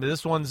know. I mean,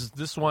 this one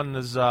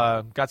has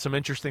got some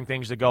interesting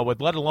things to go with.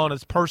 Let alone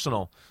it's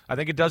personal. I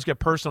think it does get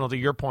personal to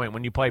your point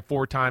when you play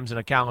 4 times in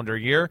a calendar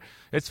year.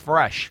 It's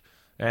fresh,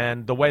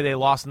 and the way they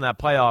lost in that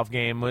playoff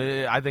game,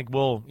 I think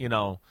will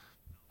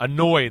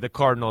annoy the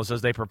Cardinals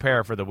as they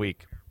prepare for the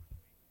week.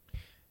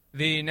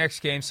 The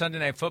next game, Sunday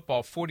Night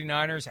Football,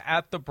 49ers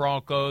at the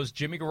Broncos.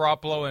 Jimmy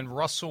Garoppolo and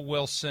Russell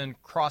Wilson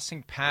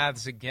crossing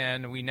paths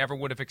again. We never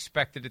would have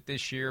expected it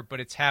this year,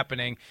 but it's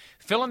happening.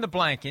 Fill in the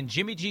blank. In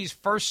Jimmy G's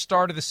first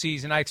start of the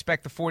season, I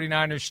expect the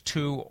 49ers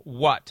to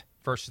what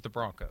versus the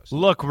Broncos?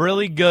 Look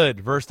really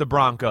good versus the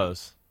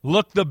Broncos.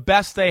 Look the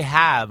best they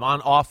have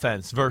on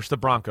offense versus the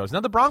Broncos. Now,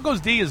 the Broncos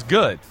D is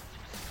good,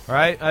 all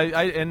right?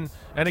 And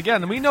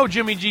again, we know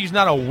Jimmy G's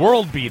not a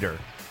world beater.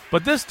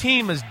 But this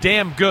team is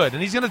damn good,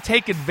 and he's going to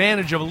take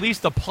advantage of at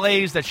least the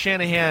plays that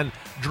Shanahan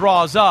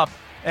draws up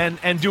and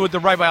do it the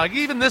right way. Like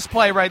even this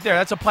play right there,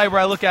 that's a play where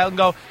I look at it and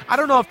go, I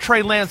don't know if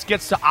Trey Lance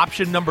gets to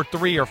option number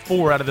 3 or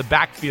 4 out of the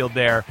backfield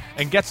there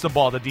and gets the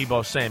ball to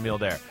Deebo Samuel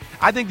there.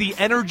 I think the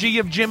energy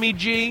of Jimmy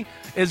G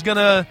is going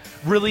to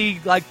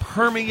really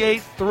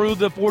permeate through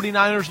the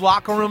 49ers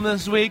locker room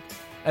this week.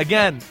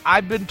 Again,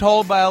 I've been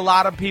told by a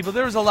lot of people,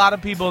 there's a lot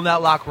of people in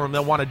that locker room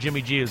that wanted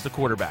Jimmy G as the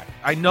quarterback.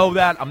 I know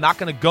that. I'm not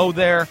going to go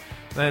there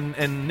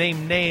and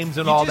name names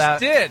and all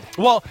that. You just did.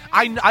 Well,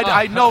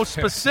 I know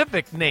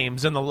specific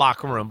names in the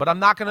locker room, but I'm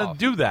not going to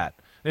do that.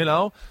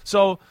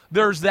 So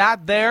there's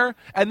that there.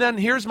 And then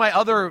here's my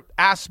other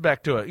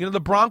aspect to it. The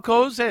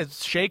Broncos,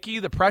 it's shaky,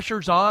 the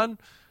pressure's on.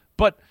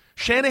 But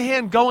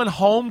Shanahan going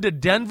home to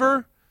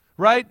Denver,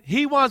 right?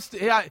 He wants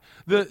to,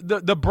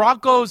 the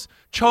Broncos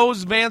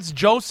chose Vance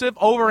Joseph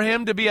over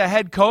him to be a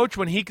head coach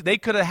when they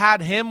could have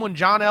had him when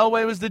John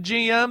Elway was the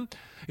GM.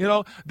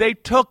 They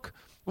took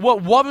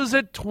what was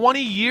it,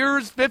 20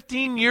 years,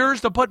 15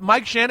 years to put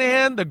Mike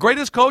Shanahan, the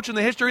greatest coach in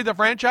the history of the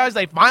franchise.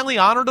 They finally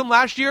honored him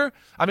last year.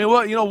 I mean,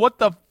 what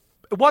the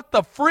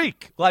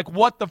freak?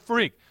 What the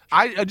freak?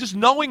 I just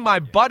knowing my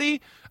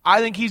buddy, I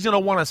think he's going to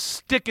want to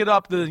stick it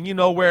up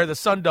where the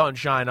sun don't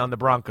shine on the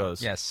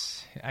Broncos.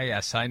 Yes,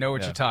 I know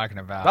what you're talking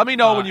about. Let me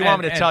know when you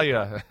want me to tell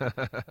you.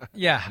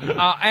 Yeah,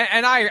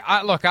 and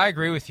I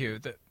agree with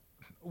you.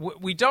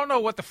 We don't know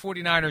what the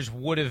 49ers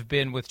would have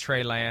been with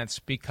Trey Lance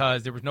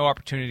because there was no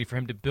opportunity for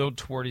him to build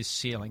toward his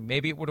ceiling.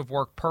 Maybe it would have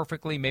worked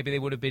perfectly. Maybe they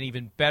would have been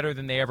even better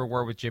than they ever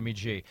were with Jimmy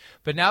G.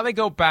 But now they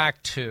go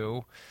back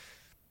to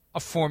a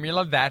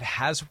formula that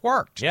has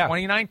worked. Yeah.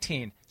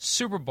 2019,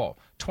 Super Bowl.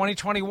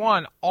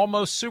 2021,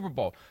 almost Super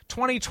Bowl.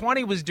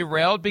 2020 was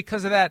derailed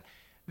because of that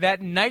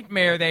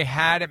nightmare they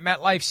had at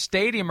MetLife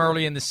Stadium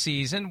early in the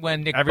season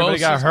when Nick Everybody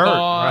Bosa's got hurt.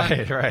 gone,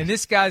 right. and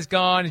this guy's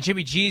gone, and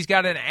Jimmy G's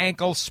got an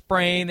ankle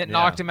sprain that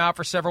knocked him out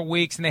for several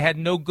weeks, and they had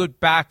no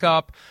good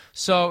backup.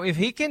 So if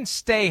he can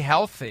stay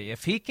healthy,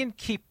 if he can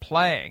keep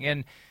playing,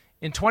 and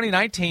in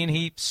 2019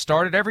 he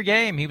started every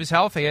game, he was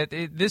healthy,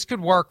 this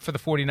could work for the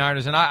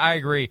 49ers, and I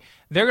agree.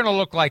 They're going to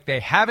look like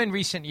they have in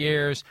recent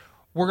years.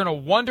 We're going to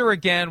wonder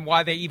again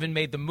why they even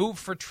made the move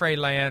for Trey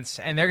Lance,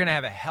 and they're going to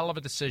have a hell of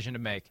a decision to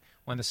make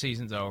when the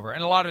season's over.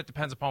 And a lot of it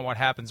depends upon what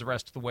happens the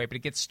rest of the way, but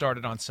it gets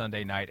started on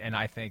Sunday night, and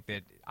I think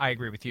that I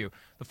agree with you.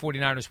 The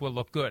 49ers will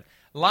look good.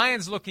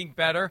 Lions looking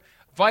better.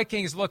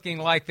 Vikings looking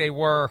like they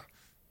were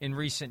in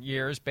recent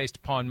years based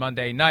upon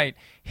Monday night.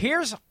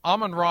 Here's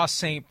Amon-Ra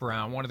St.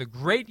 Brown, one of the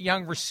great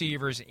young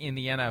receivers in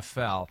the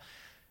NFL,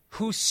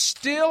 who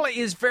still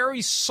is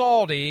very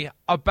salty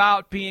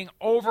about being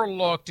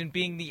overlooked and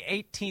being the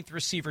 18th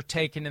receiver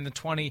taken in the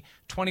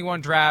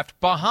 2021 draft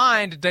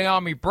behind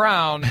Dyami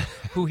Brown,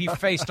 who he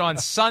faced on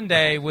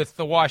Sunday with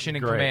the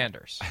Washington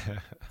Commanders.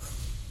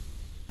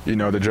 You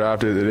know, the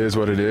draft, it is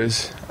what it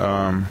is.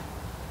 I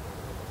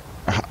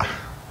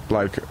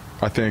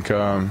think,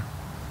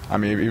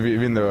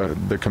 even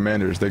the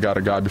Commanders, they got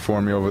a guy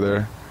before me over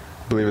there.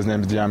 I believe his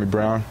name is Dyami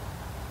Brown.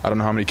 I don't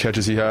know how many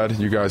catches he had.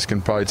 You guys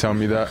can probably tell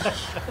me that,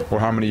 or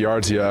how many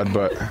yards he had.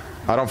 But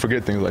I don't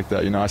forget things like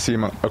that. You know, I see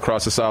him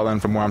across the sideline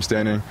from where I'm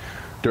standing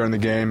during the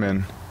game,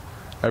 and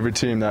every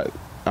team that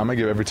I'm gonna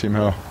give every team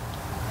hell.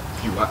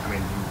 You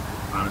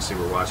honestly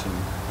were watching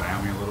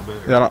Miami a little bit?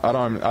 Yeah,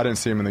 I didn't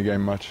see him in the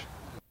game much.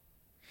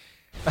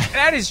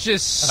 That is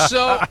just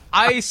so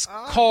ice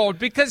cold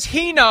because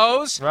he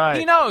knows. Right.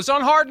 He knows.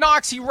 On Hard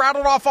Knocks, he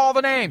rattled off all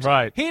the names.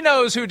 Right. He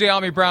knows who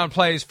Dyami Brown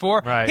plays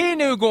for. Right. He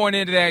knew going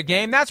into that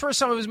game. That's where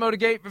some of his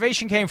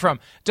motivation came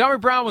from.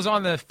 Dyami Brown was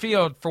on the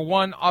field for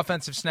one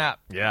offensive snap.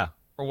 Yeah.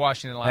 For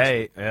Washington last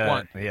week.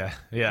 One.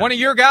 Yeah. One of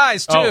your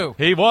guys, too. Oh,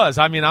 he was.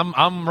 I mean,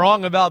 I'm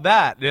wrong about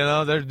that. You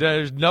know,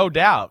 there's no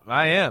doubt.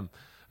 I am.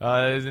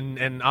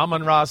 And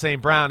Amon-Ra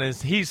St. Brown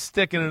he's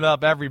sticking it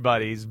up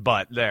everybody's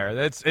butt there.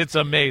 It's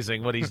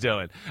amazing what he's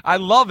doing. I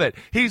love it.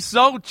 He's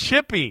so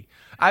chippy.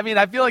 I mean,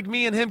 I feel like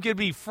me and him could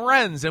be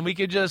friends and we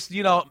could just,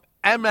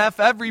 MF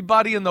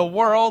everybody in the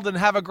world and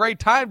have a great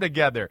time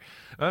together.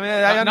 I mean,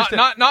 I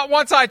understand. Not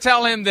once I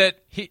tell him that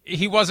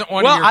he wasn't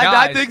one of your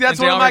guys. I think that's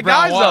one of my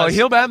guys, though.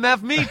 He'll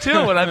MF me, too.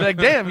 And I'm like,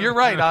 damn, you're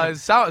right.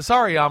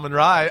 Sorry,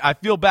 Amon-Ra. I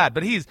feel bad.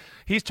 But he's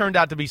turned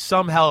out to be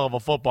some hell of a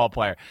football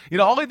player.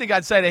 Only thing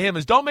I'd say to him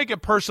is don't make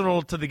it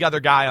personal to the other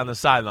guy on the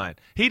sideline.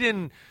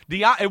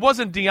 It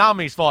wasn't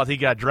Dyami's fault he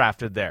got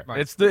drafted there.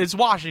 Right. It's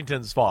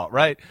Washington's fault,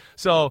 right?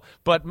 So,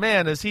 but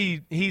man,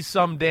 he's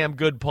some damn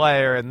good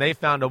player, and they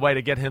found a way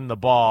to get him the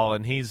ball,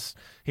 and he's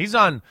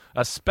on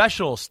a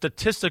special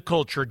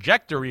statistical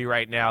trajectory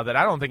right now that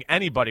I don't think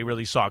anybody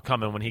really saw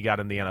coming when he got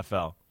in the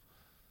NFL.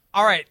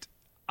 All right.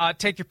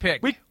 Take your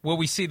pick. Will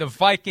we see the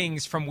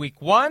Vikings from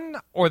week 1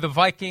 or the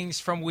Vikings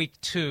from week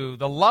 2?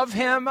 The love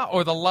him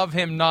or the love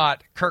him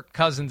not Kirk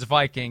Cousins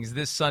Vikings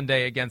this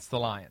Sunday against the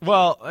Lions?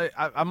 Well,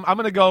 I'm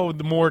going to go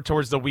more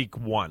towards the week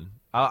 1.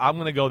 I'm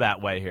going to go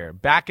that way here.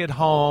 Back at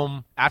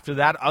home, after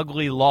that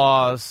ugly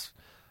loss,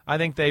 I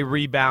think they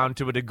rebound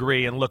to a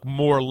degree and look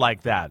more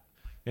like that.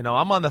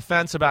 I'm on the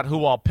fence about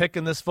who I'll pick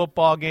in this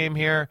football game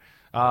here.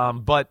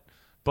 But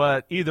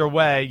either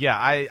way, yeah,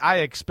 I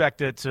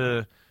expect it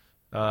to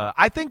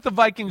I think the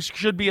Vikings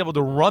should be able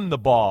to run the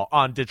ball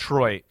on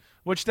Detroit,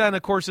 which then,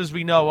 of course, as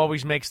we know,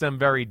 always makes them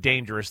very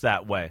dangerous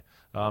that way.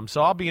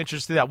 So I'll be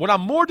interested in that. What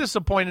I'm more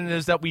disappointed in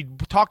is that we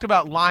talked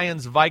about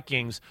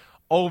Lions-Vikings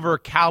over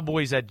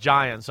Cowboys at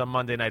Giants on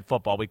Monday Night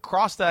Football. We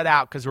crossed that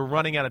out because we're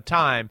running out of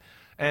time,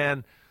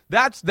 and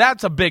that's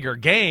a bigger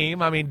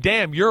game. I mean,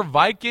 damn, your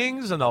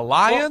Vikings and the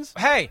Lions?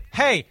 Well,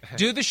 hey,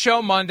 do the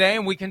show Monday,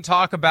 and we can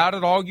talk about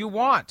it all you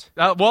want.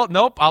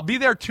 Nope. I'll be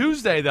there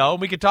Tuesday, though,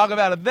 and we can talk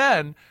about it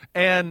then.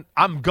 And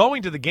I'm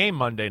going to the game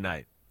Monday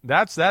night.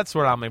 That's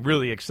where I'm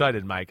really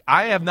excited, Mike.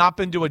 I have not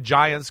been to a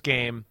Giants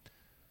game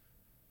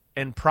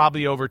in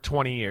probably over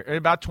 20 years,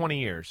 about 20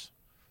 years.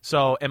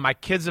 So, and my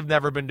kids have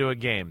never been to a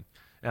game.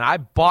 And I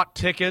bought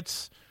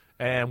tickets,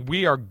 and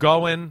we are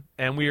going,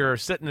 and we are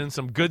sitting in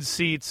some good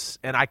seats,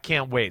 and I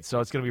can't wait.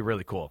 So it's going to be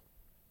really cool.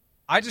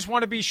 I just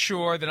want to be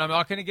sure that I'm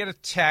not going to get a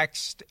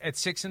text at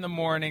 6 in the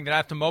morning that I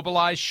have to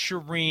mobilize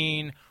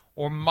Shireen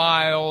or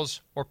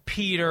Miles or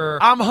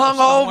Peter. I'm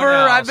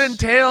hungover. I've been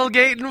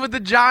tailgating with the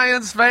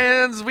Giants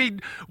fans.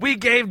 We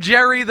gave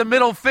Jerry the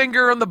middle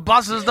finger on the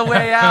buses the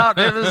way out.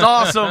 It was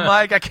awesome,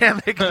 Mike. I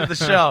can't make it to the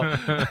show.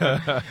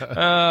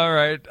 All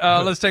right.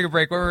 Let's take a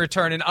break. When we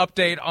return, an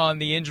update on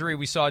the injury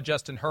we saw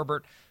Justin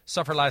Herbert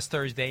suffer last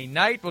Thursday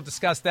night. We'll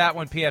discuss that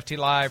when PFT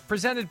Live,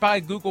 presented by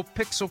Google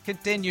Pixel,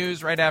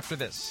 continues right after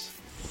this.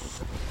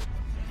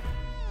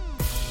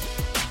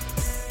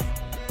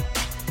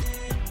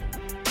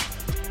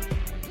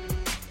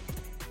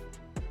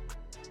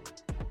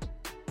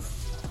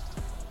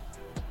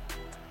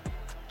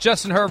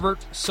 Justin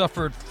Herbert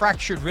suffered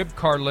fractured rib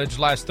cartilage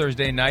last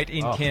Thursday night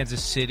in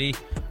Kansas City.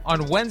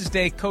 On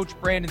Wednesday, Coach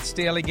Brandon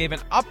Staley gave an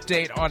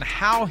update on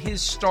how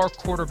his star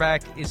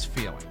quarterback is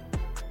feeling.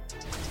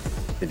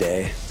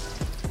 Today,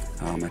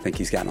 I think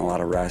he's gotten a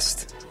lot of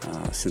rest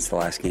since the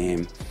last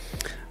game.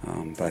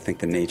 But I think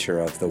the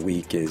nature of the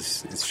week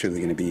is truly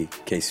going to be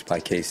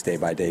case-by-case,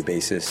 day-by-day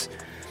basis.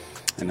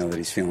 I know that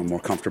he's feeling more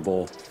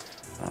comfortable.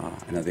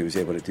 I know that he was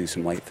able to do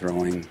some light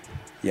throwing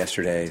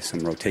yesterday,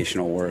 some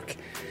rotational work.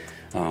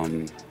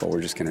 But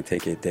we're just going to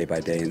take it day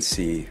by day and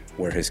see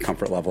where his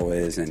comfort level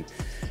is and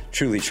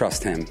truly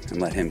trust him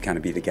and let him kind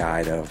of be the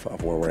guide of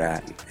where we're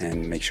at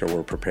and make sure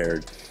we're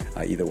prepared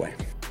either way.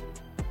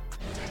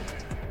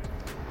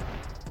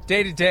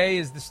 Day-to-day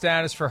is the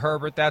status for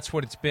Herbert. That's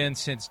what it's been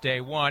since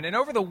day one. And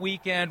over the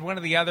weekend, one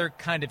of the other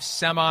kind of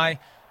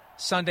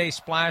semi-Sunday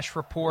splash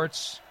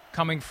reports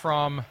coming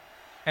from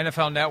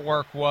NFL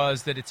Network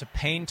was that it's a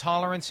pain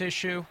tolerance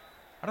issue.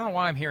 I don't know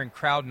why I'm hearing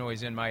crowd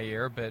noise in my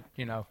ear, but,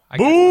 you know.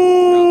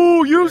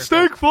 Boo! You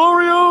stink,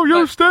 Florio!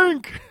 You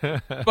stink!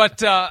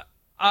 But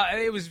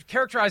it was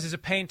characterized as a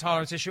pain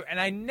tolerance issue, and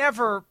I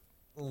never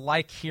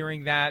like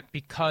hearing that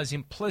because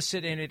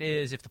implicit in it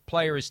is if the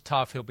player is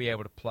tough, he'll be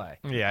able to play.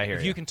 Yeah, I hear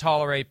If you can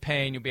tolerate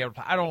pain, you'll be able to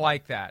play. I don't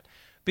like that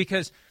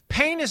because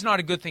pain is not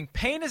a good thing.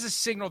 Pain is a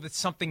signal that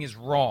something is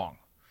wrong.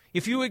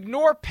 If you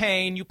ignore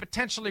pain, you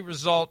potentially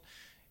result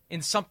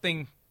in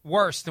something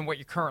worse than what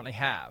you currently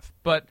have.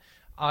 But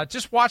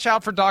just watch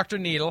out for Dr.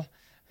 Needle.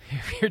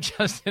 If you're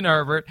Justin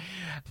Herbert,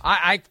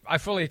 I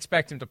fully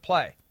expect him to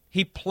play.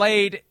 He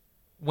played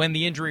when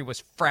the injury was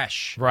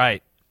fresh.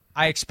 Right.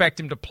 I expect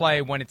him to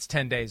play when it's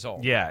 10 days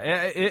old. Yeah,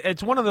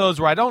 it's one of those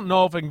where I don't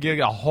know if it can get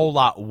a whole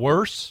lot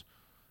worse.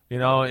 You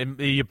know,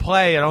 you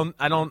play.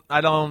 I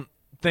don't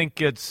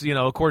think it's, you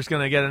know, of course,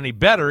 going to get any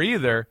better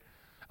either.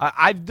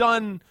 I've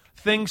done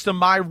things to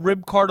my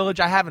rib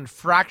cartilage. I haven't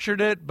fractured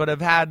it, but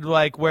I've had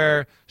like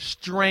where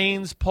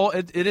strains pull.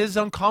 It is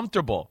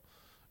uncomfortable,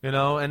 you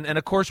know. And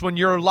of course, when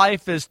your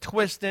life is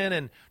twisting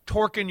and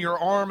torquing your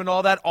arm and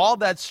all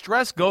that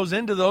stress goes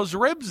into those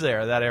ribs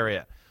there, that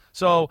area.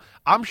 So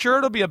I'm sure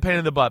it'll be a pain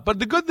in the butt. But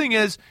the good thing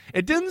is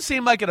it didn't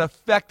seem like it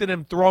affected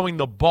him throwing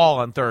the ball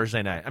on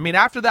Thursday night. I mean,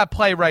 after that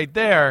play right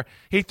there,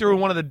 he threw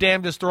one of the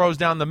damnedest throws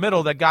down the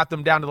middle that got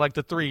them down to like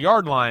the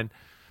 3-yard line.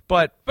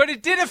 But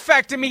it did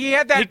affect him. He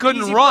had that he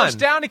couldn't easy run. First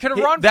down. He could have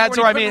run. That's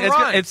what I mean.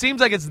 Run. It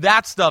seems like it's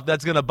that stuff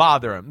that's going to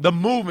bother him. The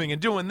moving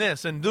and doing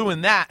this and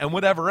doing that and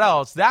whatever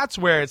else. That's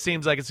where it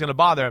seems like it's going to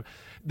bother him.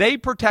 They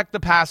protect the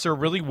passer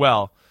really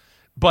well,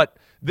 but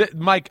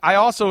Mike, I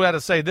also had to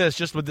say this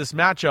just with this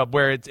matchup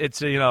where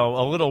it's you know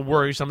a little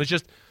worrisome. It's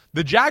just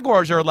the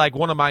Jaguars are like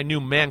one of my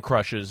new man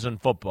crushes in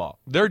football.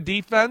 Their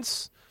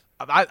defense,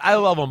 I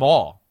love them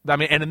all. I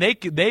mean, and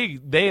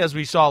they as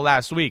we saw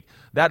last week,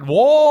 that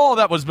wall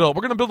that was built,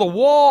 we're going to build a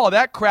wall.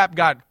 That crap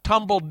got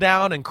tumbled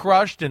down and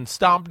crushed and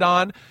stomped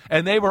on,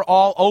 and they were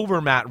all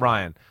over Matt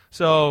Ryan.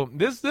 So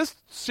this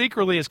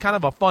secretly is kind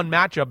of a fun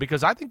matchup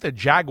because I think the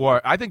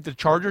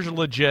Chargers are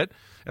legit.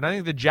 And I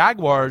think the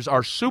Jaguars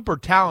are super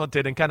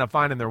talented and kind of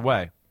finding their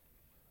way.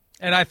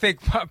 And I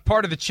think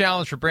part of the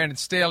challenge for Brandon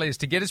Staley is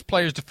to get his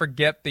players to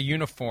forget the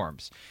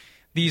uniforms.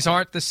 These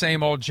aren't the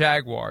same old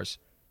Jaguars.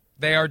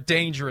 They are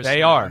dangerous.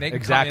 They are. They can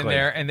exactly. come in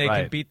there and they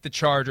can beat the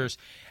Chargers.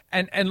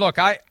 And look,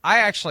 I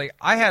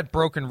had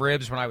broken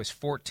ribs when I was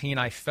 14.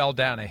 I fell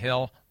down a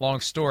hill. Long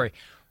story.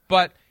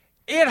 But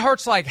it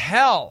hurts like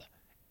hell.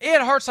 It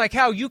hurts like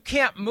hell. You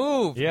can't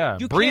move. Yeah,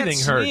 you breathing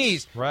can't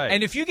sneeze. hurts. Right.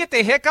 And if you get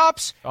the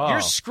hiccups,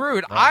 you're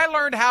screwed. Right. I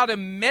learned how to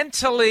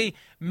mentally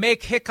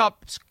make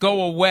hiccups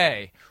go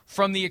away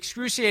from the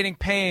excruciating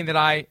pain that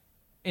I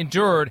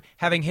endured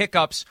having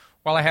hiccups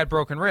while I had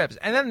broken ribs.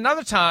 And then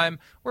another time,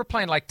 we were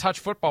playing like touch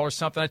football or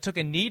something. I took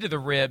a knee to the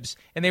ribs,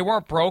 and they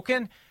weren't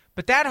broken,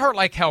 but that hurt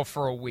like hell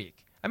for a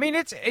week. I mean,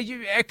 it's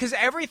because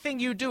everything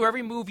you do,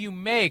 every move you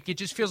make, it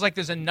just feels like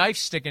there's a knife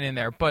sticking in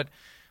there. But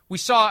we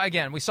saw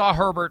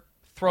Herbert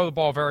throw the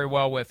ball very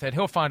well with it.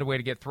 He'll find a way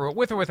to get through it,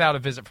 with or without a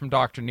visit from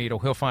Dr. Needle.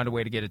 He'll find a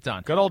way to get it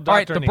done. Good old Dr. All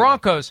right, the Needle.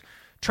 Broncos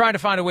trying to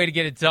find a way to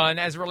get it done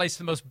as it relates to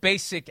the most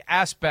basic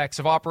aspects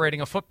of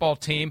operating a football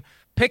team,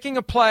 picking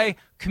a play,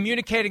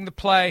 communicating the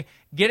play,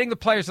 getting the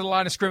players to the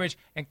line of scrimmage,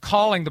 and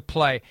calling the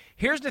play.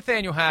 Here's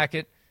Nathaniel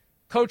Hackett,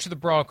 coach of the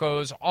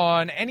Broncos,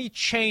 on any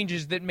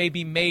changes that may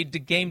be made to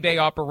game day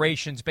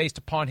operations based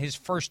upon his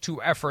first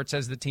two efforts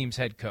as the team's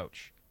head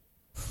coach.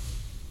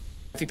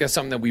 I think that's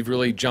something that we've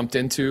really jumped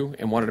into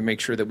and wanted to make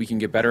sure that we can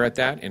get better at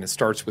that, and it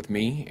starts with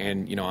me.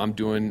 And, you know, I'm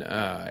doing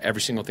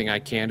every single thing I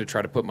can to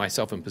try to put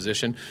myself in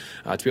position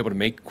to be able to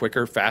make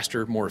quicker,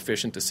 faster, more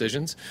efficient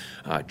decisions.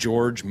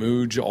 George,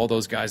 Mooj, all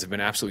those guys have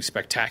been absolutely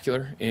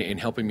spectacular in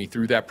helping me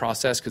through that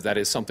process because that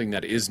is something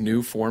that is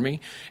new for me.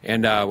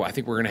 And I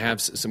think we're going to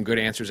have some good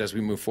answers as we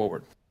move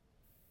forward.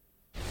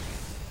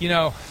 You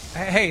know,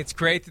 hey, it's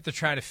great that they're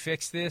trying to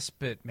fix this,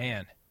 but,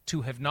 man,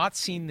 to have not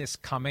seen this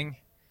coming,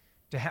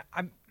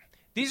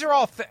 these are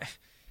all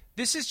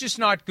this is just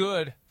not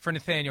good for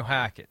Nathaniel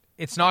Hackett.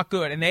 It's not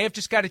good, and they have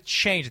just got to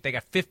change it. They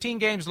got 15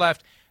 games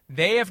left.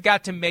 They have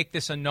got to make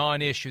this a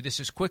non-issue. This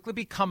has quickly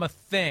become a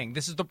thing.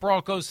 This is the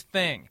Broncos'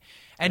 thing.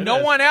 And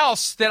no one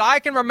else that I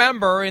can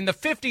remember in the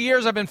 50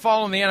 years I've been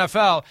following the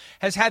NFL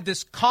has had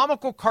this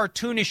comical,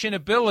 cartoonish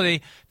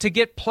inability to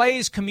get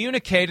plays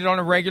communicated on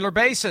a regular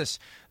basis.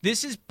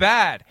 This is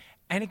bad.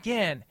 And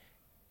again,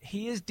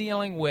 he is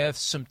dealing with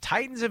some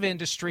titans of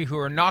industry who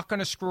are not going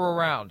to screw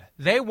around.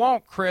 They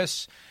won't,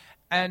 Chris.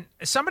 And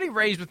somebody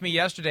raised with me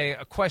yesterday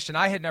a question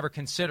I had never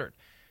considered.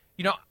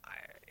 You know,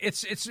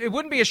 it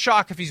wouldn't be a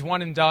shock if he's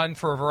one and done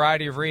for a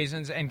variety of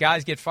reasons, and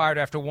guys get fired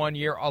after 1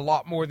 year a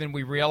lot more than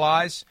we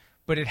realize,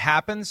 but it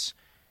happens.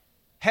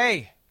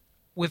 Hey,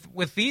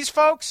 with these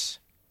folks,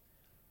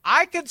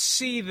 I could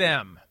see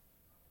them,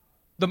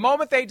 the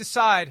moment they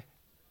decide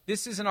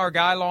this isn't our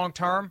guy long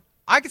term,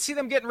 I could see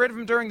them getting rid of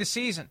him during the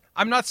season.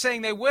 I'm not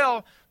saying they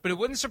will, but it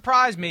wouldn't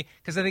surprise me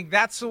because I think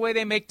that's the way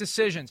they make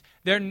decisions.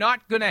 They're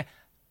not going to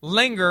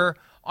linger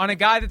on a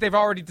guy that they've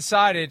already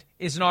decided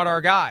is not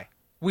our guy.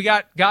 We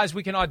got guys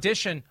we can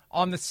audition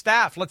on the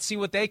staff. Let's see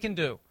what they can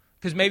do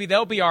because maybe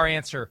they'll be our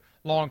answer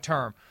long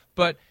term.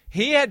 But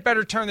he had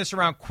better turn this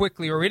around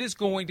quickly or it is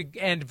going to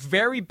end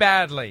very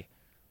badly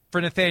for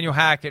Nathaniel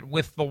Hackett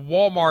with the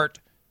Walmart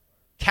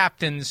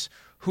captains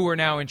who are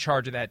now in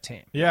charge of that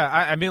team. Yeah,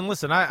 I mean,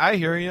 listen, I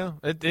hear you.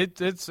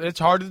 It's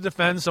hard to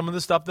defend some of the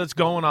stuff that's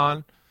going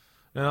on.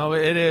 You know,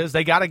 it is.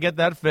 They got to get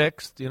that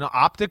fixed. You know,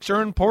 optics are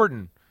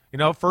important. You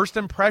know, first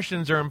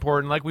impressions are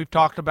important, like we've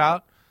talked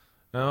about.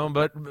 You know,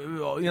 but,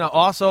 you know,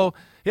 also,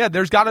 yeah,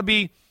 there's got to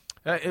be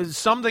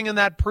something in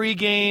that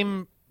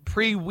pre-game,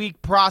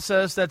 pre-week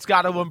process that's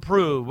got to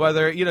improve.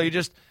 Whether, you know, you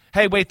just,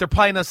 hey, wait, they're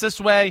playing us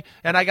this way,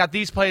 and I got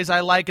these plays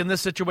I like in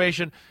this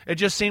situation. It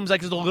just seems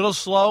like it's a little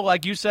slow.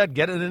 Like you said,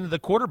 get it into the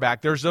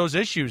quarterback. There's those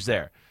issues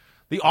there.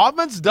 The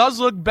offense does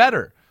look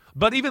better.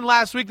 But even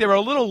last week, they were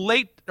a little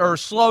late or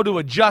slow to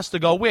adjust to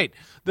go, wait,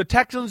 the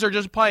Texans are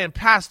just playing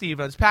pass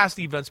defense.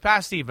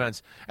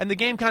 And the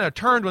game kind of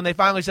turned when they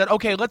finally said,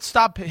 okay, let's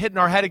stop hitting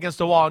our head against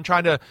the wall and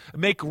trying to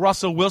make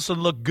Russell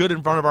Wilson look good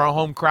in front of our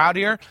home crowd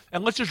here,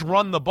 and let's just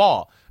run the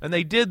ball. And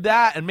they did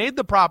that and made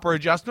the proper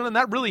adjustment, and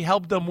that really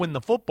helped them win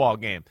the football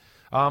game.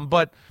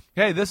 But,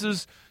 hey, this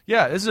is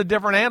a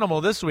different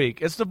animal this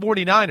week. It's the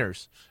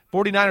 49ers.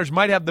 49ers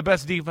might have the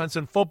best defense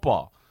in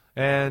football.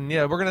 And,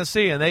 yeah, we're going to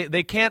see. And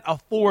they can't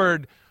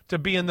afford to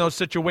be in those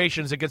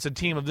situations against a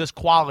team of this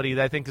quality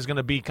that I think is going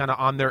to be kind of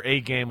on their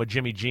A game with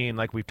Jimmy G,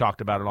 like we've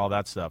talked about and all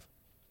that stuff.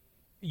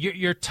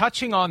 You're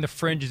touching on the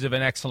fringes of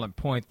an excellent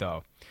point,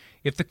 though.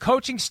 If the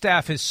coaching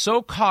staff is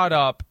so caught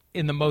up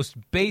in the most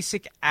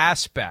basic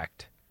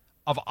aspect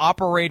of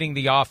operating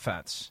the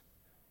offense,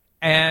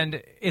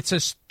 and it's a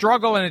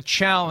struggle and a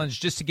challenge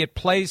just to get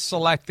plays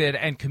selected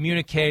and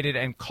communicated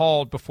and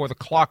called before the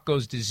clock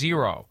goes to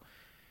zero,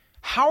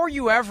 how are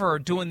you ever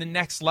doing the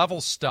next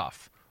level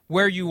stuff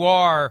where you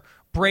are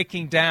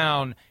breaking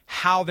down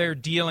how they're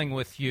dealing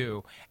with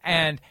you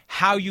and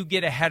how you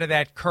get ahead of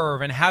that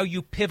curve and how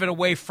you pivot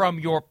away from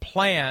your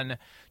plan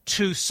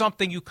to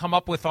something you come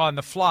up with on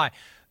the fly?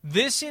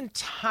 This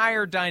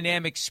entire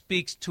dynamic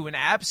speaks to an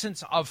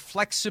absence of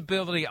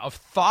flexibility of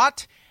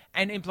thought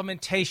and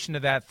implementation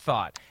of that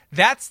thought.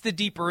 That's the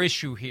deeper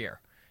issue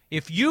here.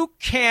 If you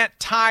can't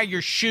tie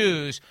your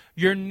shoes,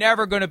 you're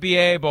never going to be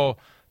able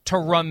to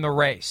run the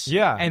race.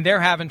 Yeah. And they're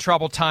having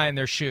trouble tying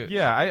their shoes.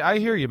 Yeah, I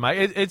hear you,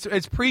 Mike. It's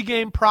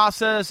pregame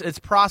process. It's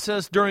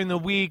process during the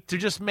week to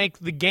just make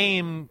the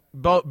game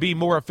be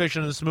more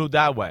efficient and smooth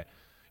that way.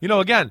 You know,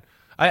 again,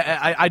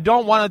 I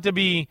don't want it to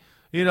be,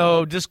 you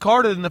know,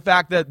 discarded in the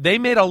fact that they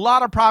made a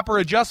lot of proper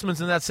adjustments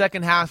in that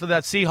second half of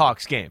that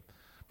Seahawks game.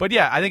 But,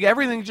 yeah, I think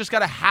everything just got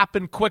to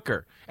happen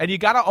quicker. And you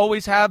got to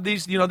always have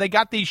these, you know, they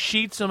got these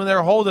sheets and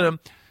they're holding them,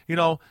 you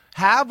know,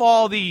 have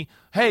all the,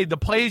 hey, the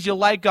plays you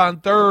like on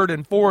third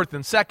and fourth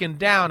and second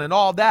down and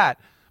all that.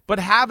 But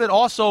have it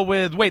also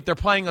with, wait, they're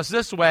playing us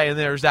this way and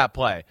there's that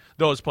play,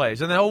 those plays.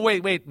 And then, oh,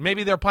 wait,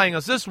 maybe they're playing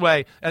us this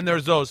way and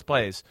there's those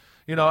plays.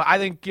 You know, I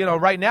think, you know,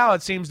 right now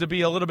it seems to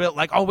be a little bit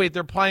like, oh, wait,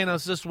 they're playing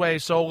us this way,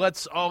 so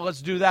let's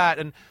do that.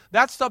 And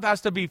that stuff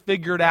has to be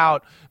figured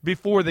out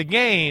before the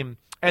game.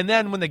 And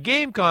then when the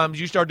game comes,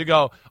 you start to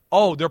go,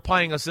 oh, they're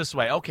playing us this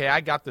way. Okay,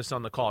 I got this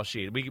on the call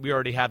sheet. We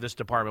already have this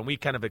department. We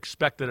kind of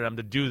expected them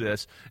to do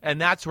this. And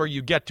that's where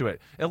you get to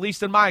it, at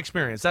least in my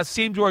experience. That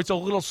seems where it's a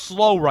little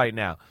slow right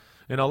now.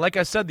 You know, like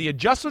I said, the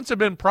adjustments have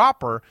been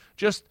proper.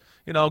 Just,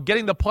 you know,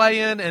 getting the play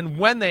in and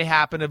when they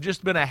happen have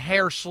just been a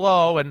hair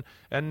slow. And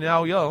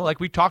now, you know, like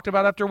we talked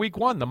about after week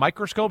one, the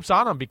microscope's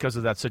on them because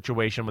of that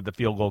situation with the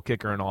field goal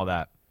kicker and all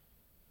that.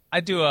 I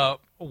do a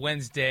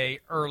Wednesday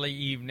early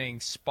evening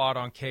spot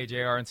on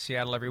KJR in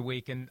Seattle every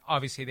week, and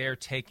obviously they're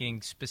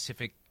taking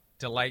specific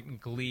delight and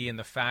glee in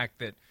the fact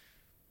that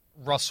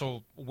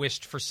Russell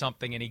wished for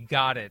something and he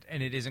got it,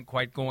 and it isn't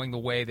quite going the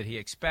way that he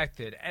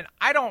expected. And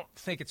I don't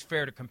think it's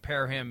fair to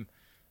compare him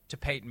to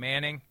Peyton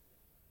Manning,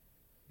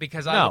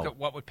 because I look at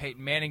what would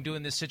Peyton Manning do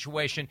in this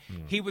situation.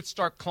 He would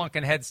start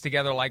clunking heads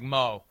together like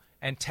Mo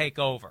and take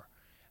over.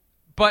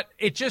 But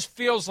it just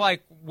feels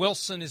like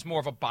Wilson is more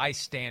of a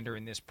bystander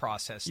in this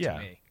process to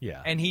me.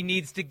 Yeah. And he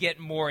needs to get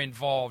more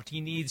involved. He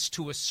needs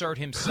to assert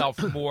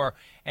himself more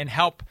and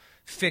help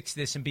fix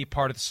this and be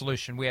part of the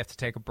solution. We have to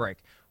take a break.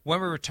 When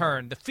we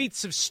return, the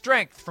feats of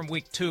strength from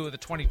Week 2 of the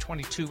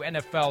 2022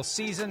 NFL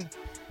season.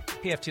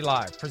 PFT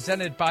Live,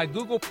 presented by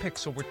Google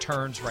Pixel,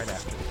 returns right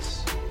after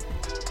this.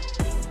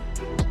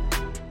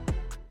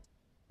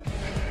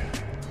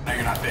 I know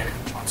you're not big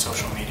on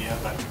social media,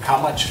 but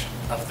how much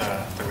of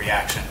the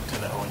reaction to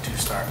the 0-2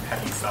 start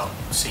have you felt,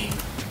 seen?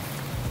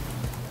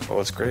 Well,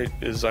 what's great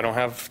is I don't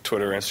have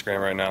Twitter or Instagram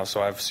right now,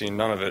 so I've seen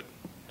none of it.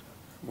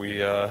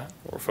 We're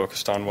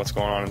focused on what's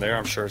going on in there.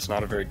 I'm sure it's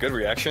not a very good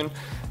reaction,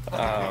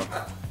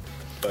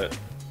 but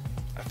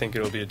I think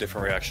it'll be a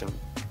different reaction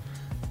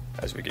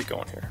as we get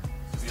going here.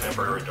 Is the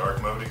Emperor in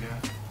dark mode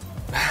again?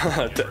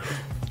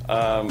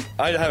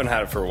 I haven't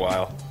had it for a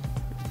while.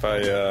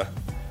 I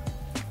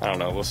don't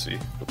know. We'll see.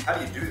 How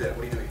do you do that?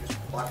 What do you do? You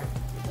just block it?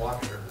 You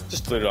block it or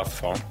just delete it off the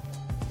phone.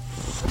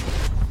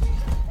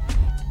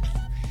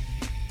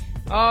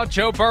 Oh,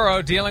 Joe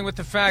Burrow dealing with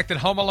the fact that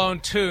Home Alone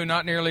 2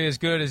 not nearly as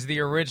good as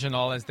the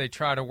original as they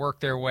try to work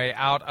their way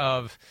out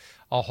of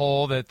a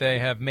hole that they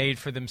have made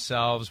for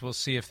themselves. We'll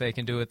see if they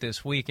can do it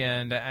this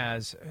weekend.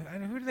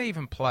 Who do they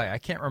even play? I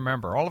can't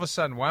remember. All of a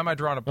sudden, why am I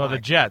drawing a blank? Oh,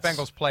 the Jets. The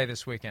Bengals play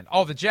this weekend.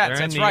 Oh, the Jets. They're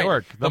That's in New right.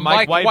 York. The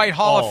Mike White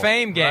Hall of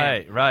Fame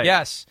game. Right.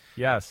 Yes.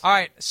 Yes. All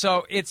right,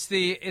 so it's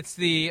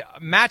the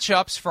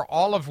matchups for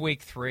all of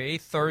Week 3,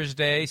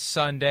 Thursday,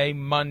 Sunday,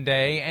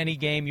 Monday, any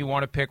game you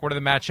want to pick. What are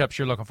the matchups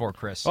you're looking for,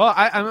 Chris? Well,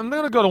 I'm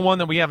going to go to one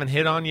that we haven't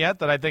hit on yet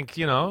that I think,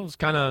 is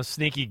kind of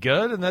sneaky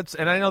good, and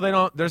I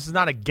know this is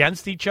not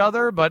against each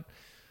other, but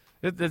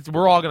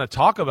we're all going to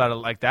talk about it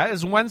like that,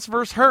 is Wentz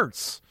versus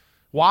Hurts.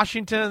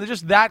 Washington,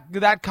 just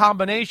that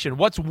combination.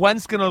 What's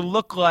Wentz going to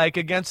look like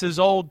against his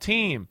old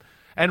team?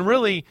 And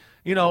really,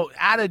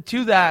 added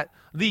to that,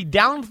 the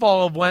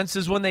downfall of Wentz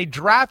is when they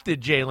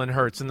drafted Jalen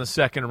Hurts in the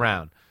second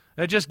round.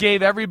 It just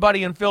gave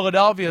everybody in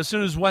Philadelphia, as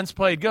soon as Wentz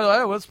played good,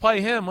 oh, let's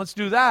play him, let's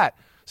do that.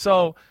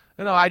 So,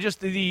 I just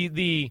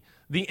the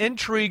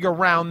intrigue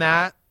around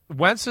that.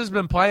 Wentz has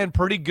been playing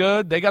pretty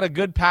good. They got a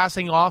good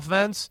passing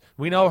offense.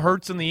 We know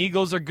Hurts and the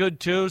Eagles are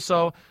good too.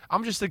 So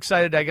I'm just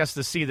excited, I guess,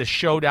 to see the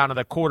showdown of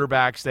the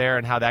quarterbacks there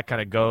and how that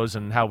kind of goes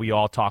and how we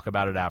all talk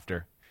about it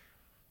after.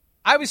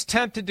 I was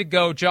tempted to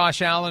go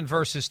Josh Allen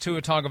versus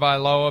Tua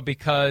Tagovailoa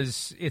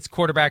because it's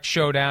quarterback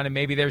showdown and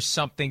maybe there's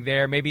something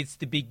there. Maybe it's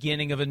the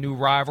beginning of a new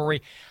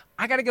rivalry.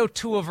 I got to go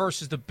Tua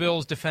versus the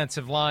Bills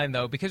defensive line,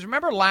 though, because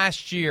remember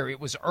last year, it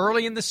was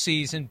early in the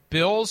season,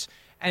 Bills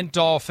and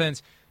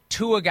Dolphins.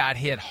 Tua got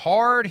hit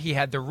hard. He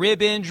had the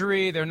rib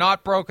injury. They're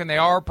not broken. They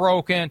are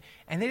broken.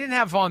 And they didn't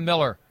have Von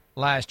Miller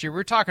last year. We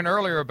were talking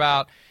earlier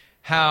about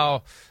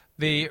how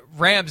the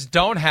Rams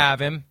don't have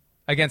him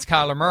against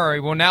Kyler Murray.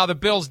 Well, now the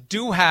Bills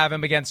do have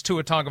him against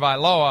Tua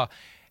Tagovailoa.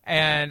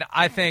 And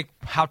I think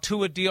how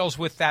Tua deals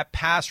with that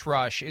pass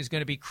rush is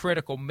going to be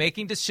critical.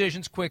 Making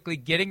decisions quickly,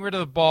 getting rid of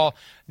the ball,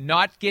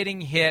 not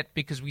getting hit,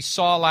 because we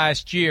saw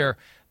last year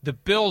the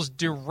Bills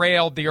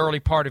derailed the early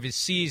part of his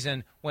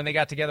season when they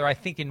got together, I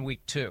think, in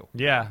week 2.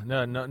 Yeah,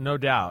 no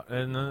doubt.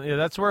 And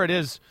that's where it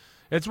is.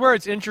 It's where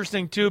it's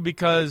interesting, too,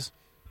 because,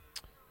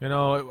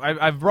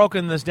 I've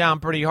broken this down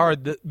pretty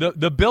hard.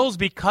 The Bills,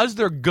 because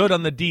they're good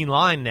on the D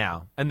line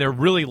now, and they're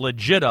really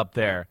legit up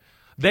there,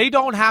 they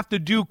don't have to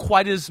do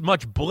quite as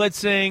much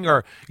blitzing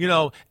or,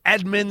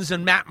 Edmonds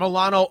and Matt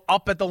Milano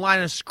up at the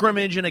line of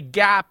scrimmage in a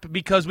gap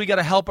because we got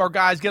to help our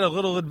guys get a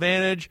little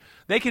advantage.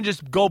 They can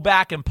just go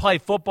back and play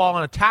football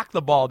and attack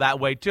the ball that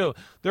way, too.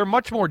 They're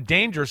much more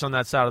dangerous on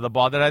that side of the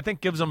ball that I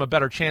think gives them a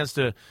better chance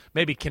to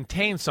maybe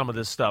contain some of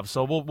this stuff.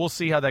 So we'll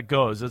see how that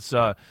goes. It's,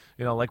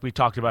 like we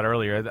talked about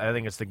earlier, I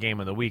think it's the game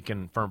of the week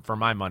and for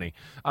my money.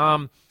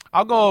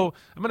 I'm going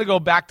to go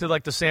back to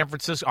like the San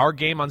Francisco, our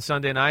game on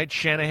Sunday night,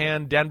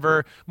 Shanahan,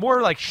 Denver,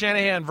 more like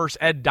Shanahan versus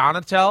Ed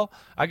Donatel.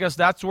 I guess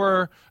that's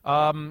where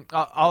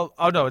I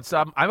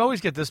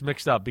always get this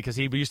mixed up because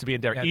he used to be in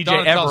Denver. Yeah, EJ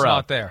Donatel's Evero.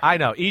 not there. I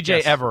know. EJ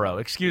Yes. Evero.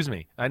 Excuse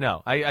me. I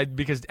know.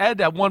 Because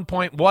Ed at one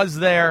point was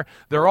there.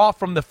 They're all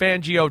from the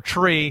Fangio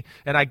tree,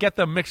 and I get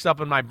them mixed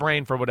up in my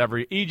brain for whatever.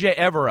 EJ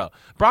Evero.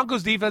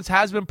 Broncos defense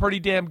has been pretty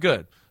damn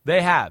good.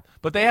 They have.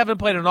 But they haven't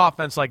played an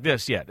offense like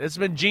this yet. It's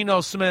been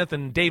Geno Smith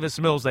and Davis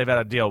Mills they've had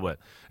to deal with.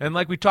 And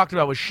like we talked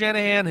about with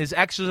Shanahan, his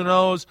X's and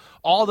O's,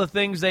 all the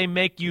things they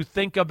make you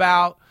think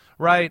about,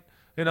 right?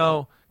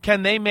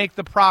 Can they make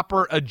the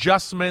proper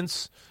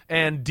adjustments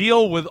and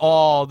deal with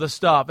all the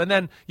stuff? And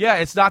then,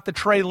 it's not the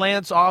Trey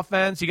Lance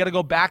offense. You got to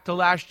go back to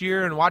last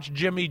year and watch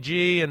Jimmy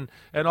G and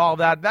all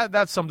that.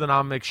 That's something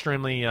I'm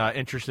extremely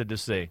interested to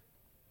see.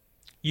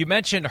 You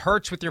mentioned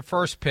Hurts with your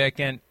first pick,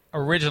 and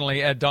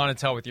originally Ed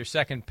Donatel with your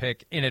second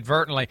pick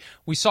inadvertently.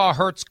 We saw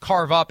Hurts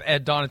carve up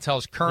Ed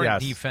Donatel's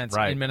current defense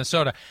in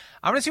Minnesota.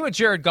 I'm going to see what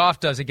Jared Goff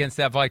does against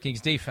that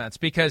Vikings defense,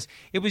 because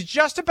it was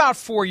just about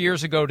 4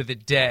 years ago to the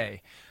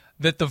day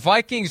that the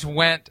Vikings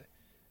went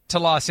to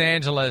Los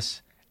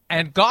Angeles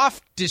and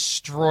Goff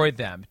destroyed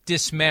them,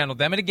 dismantled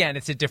them. And again,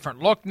 it's a different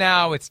look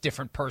now. It's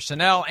different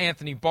personnel.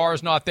 Anthony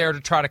Barr's not there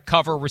to try to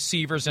cover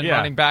receivers and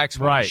running backs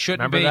when he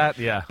shouldn't be. Remember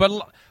that? Yeah.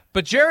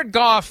 But Jared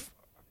Goff,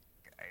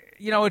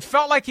 it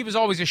felt like he was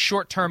always a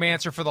short-term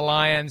answer for the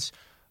Lions,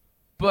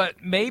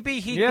 but maybe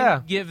he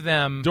can give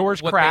them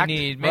doors what cracked. they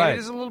need. Maybe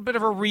there's a little bit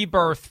of a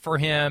rebirth for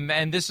him,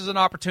 and this is an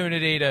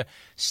opportunity to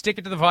stick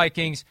it to the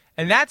Vikings.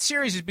 And that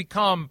series has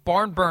become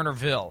barn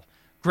burnerville.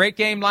 Great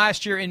game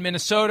last year in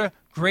Minnesota,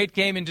 great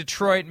game in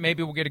Detroit.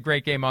 Maybe we'll get a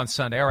great game on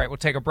Sunday. All right, we'll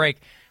take a break.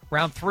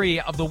 Round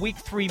 3 of the Week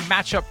 3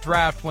 matchup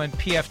draft when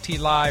PFT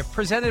Live,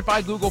 presented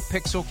by Google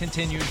Pixel,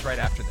 continues right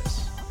after this.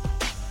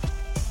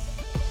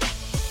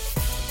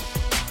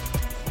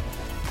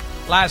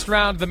 Last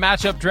round of the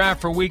matchup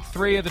draft for Week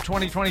 3 of the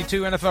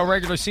 2022 NFL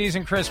regular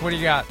season. Chris, what do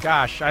you got?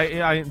 Gosh,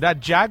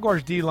 that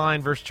Jaguars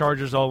D-line versus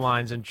Chargers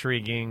O-line is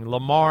intriguing.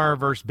 Lamar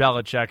versus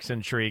Belichick's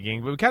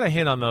intriguing. But we kind of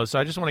hit on those, so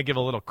I just want to give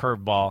a little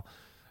curveball.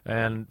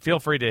 And feel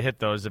free to hit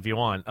those if you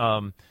want.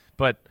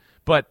 But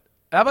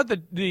how about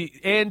the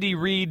Andy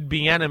Reid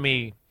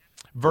Bieniemy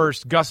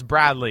versus Gus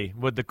Bradley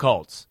with the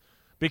Colts?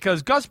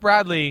 Because Gus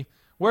Bradley,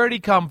 where did he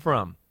come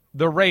from?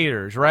 The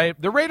Raiders, right?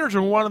 The Raiders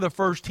are one of the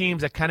first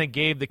teams that kind of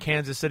gave the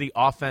Kansas City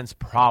offense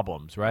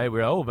problems, right?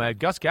 We're, oh, man,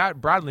 Gus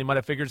Bradley might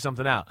have figured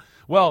something out.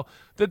 Well,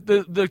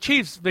 the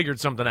Chiefs figured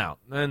something out,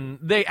 and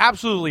they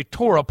absolutely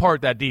tore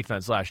apart that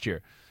defense last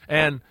year.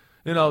 And,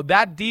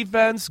 that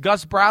defense,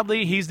 Gus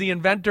Bradley, he's the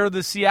inventor of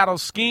the Seattle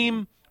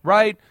scheme,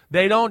 right?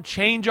 They don't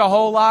change a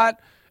whole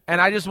lot,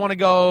 and I just want to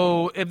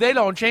go, if they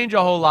don't change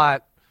a whole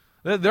lot,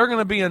 they're going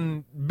to be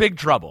in big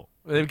trouble.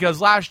 Because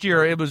last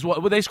year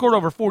they scored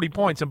over 40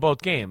 points in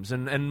both games,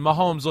 and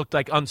Mahomes looked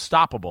like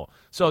unstoppable.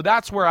 So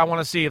that's where I want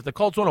to see if the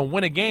Colts want to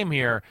win a game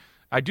here.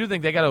 I do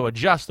think they got to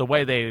adjust the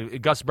way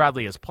Gus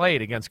Bradley has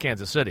played against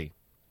Kansas City.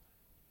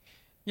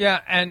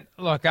 Yeah, and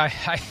look, I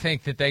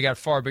think that they got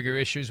far bigger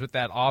issues with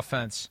that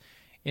offense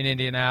in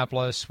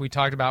Indianapolis. We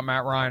talked about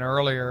Matt Ryan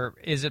earlier.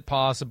 Is it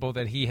possible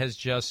that he has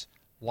just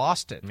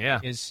lost it? Yeah.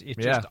 Is it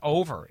just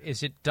over?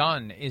 Is it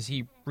done? Is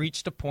he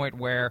reached a point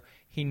where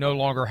he no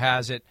longer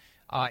has it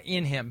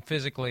in him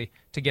physically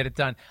to get it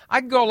done? I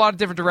can go a lot of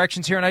different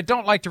directions here, and I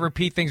don't like to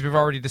repeat things we've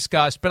already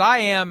discussed, but I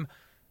am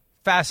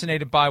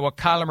fascinated by what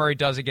Kyler Murray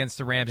does against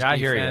the Rams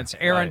defense,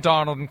 Aaron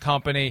Donald and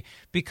company,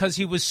 because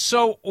he was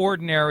so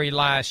ordinary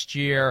last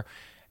year.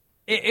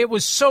 It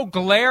was so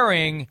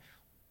glaring.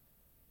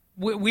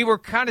 We were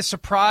kind of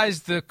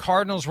surprised the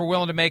Cardinals were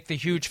willing to make the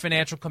huge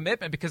financial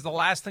commitment, because the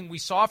last thing we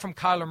saw from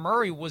Kyler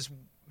Murray was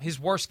his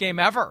worst game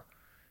ever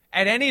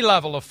at any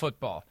level of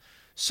football.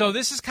 So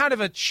this is kind of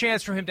a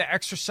chance for him to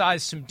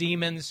exercise some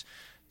demons,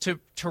 to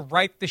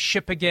right the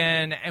ship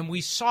again, and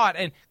we saw it.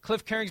 And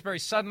Cliff Kingsbury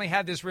suddenly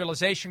had this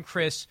realization,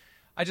 Chris,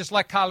 I just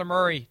let Kyler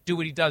Murray do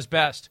what he does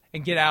best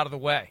and get out of the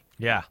way.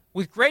 Yeah.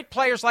 With great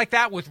players like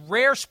that, with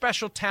rare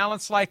special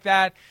talents like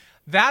that,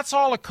 that's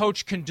all a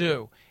coach can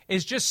do,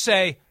 is just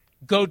say,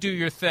 go do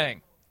your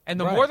thing. And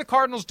the more the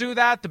Cardinals do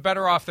that, the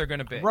better off they're going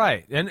to be.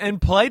 Right,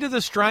 and play to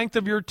the strength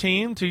of your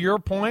team, to your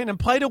point, and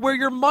play to where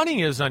your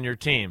money is on your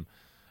team,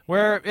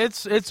 where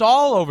it's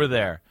all over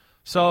there.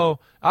 So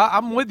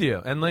I'm with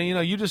you. And,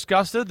 you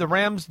discussed it. The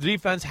Rams'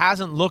 defense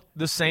hasn't looked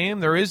the same.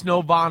 There is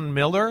no Von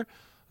Miller.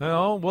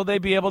 Will they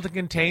be able to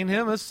contain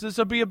him? This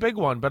will be a big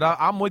one. But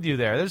I'm with you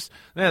there.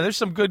 There's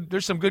some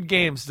good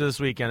games this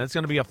weekend. It's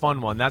going to be a fun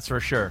one, that's for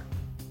sure.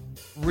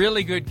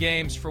 Really good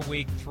games for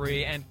Week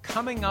 3. And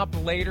coming up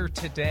later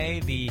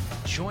today, the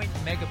Joint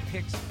Mega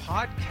Picks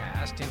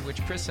podcast, in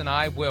which Chris and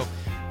I will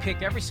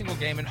pick every single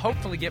game and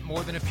hopefully get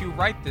more than a few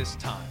right this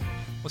time.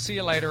 We'll see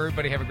you later.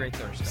 Everybody have a great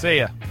Thursday. See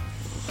ya.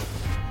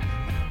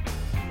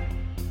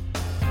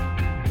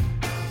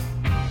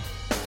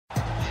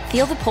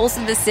 Feel the pulse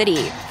of the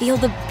city. Feel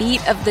the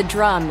beat of the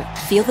drum.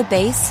 Feel the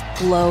bass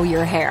blow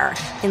your hair.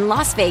 In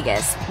Las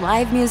Vegas,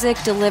 live music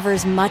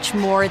delivers much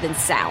more than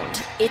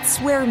sound. It's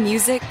where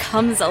music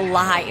comes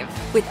alive.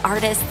 With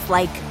artists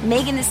like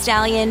Megan Thee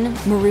Stallion,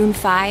 Maroon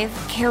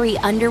 5, Carrie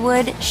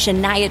Underwood,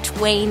 Shania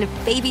Twain,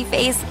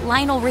 Babyface,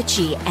 Lionel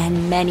Richie,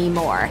 and many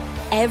more.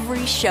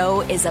 Every show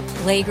is a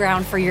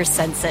playground for your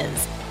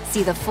senses.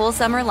 See the full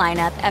summer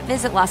lineup at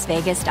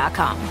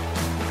visitlasvegas.com.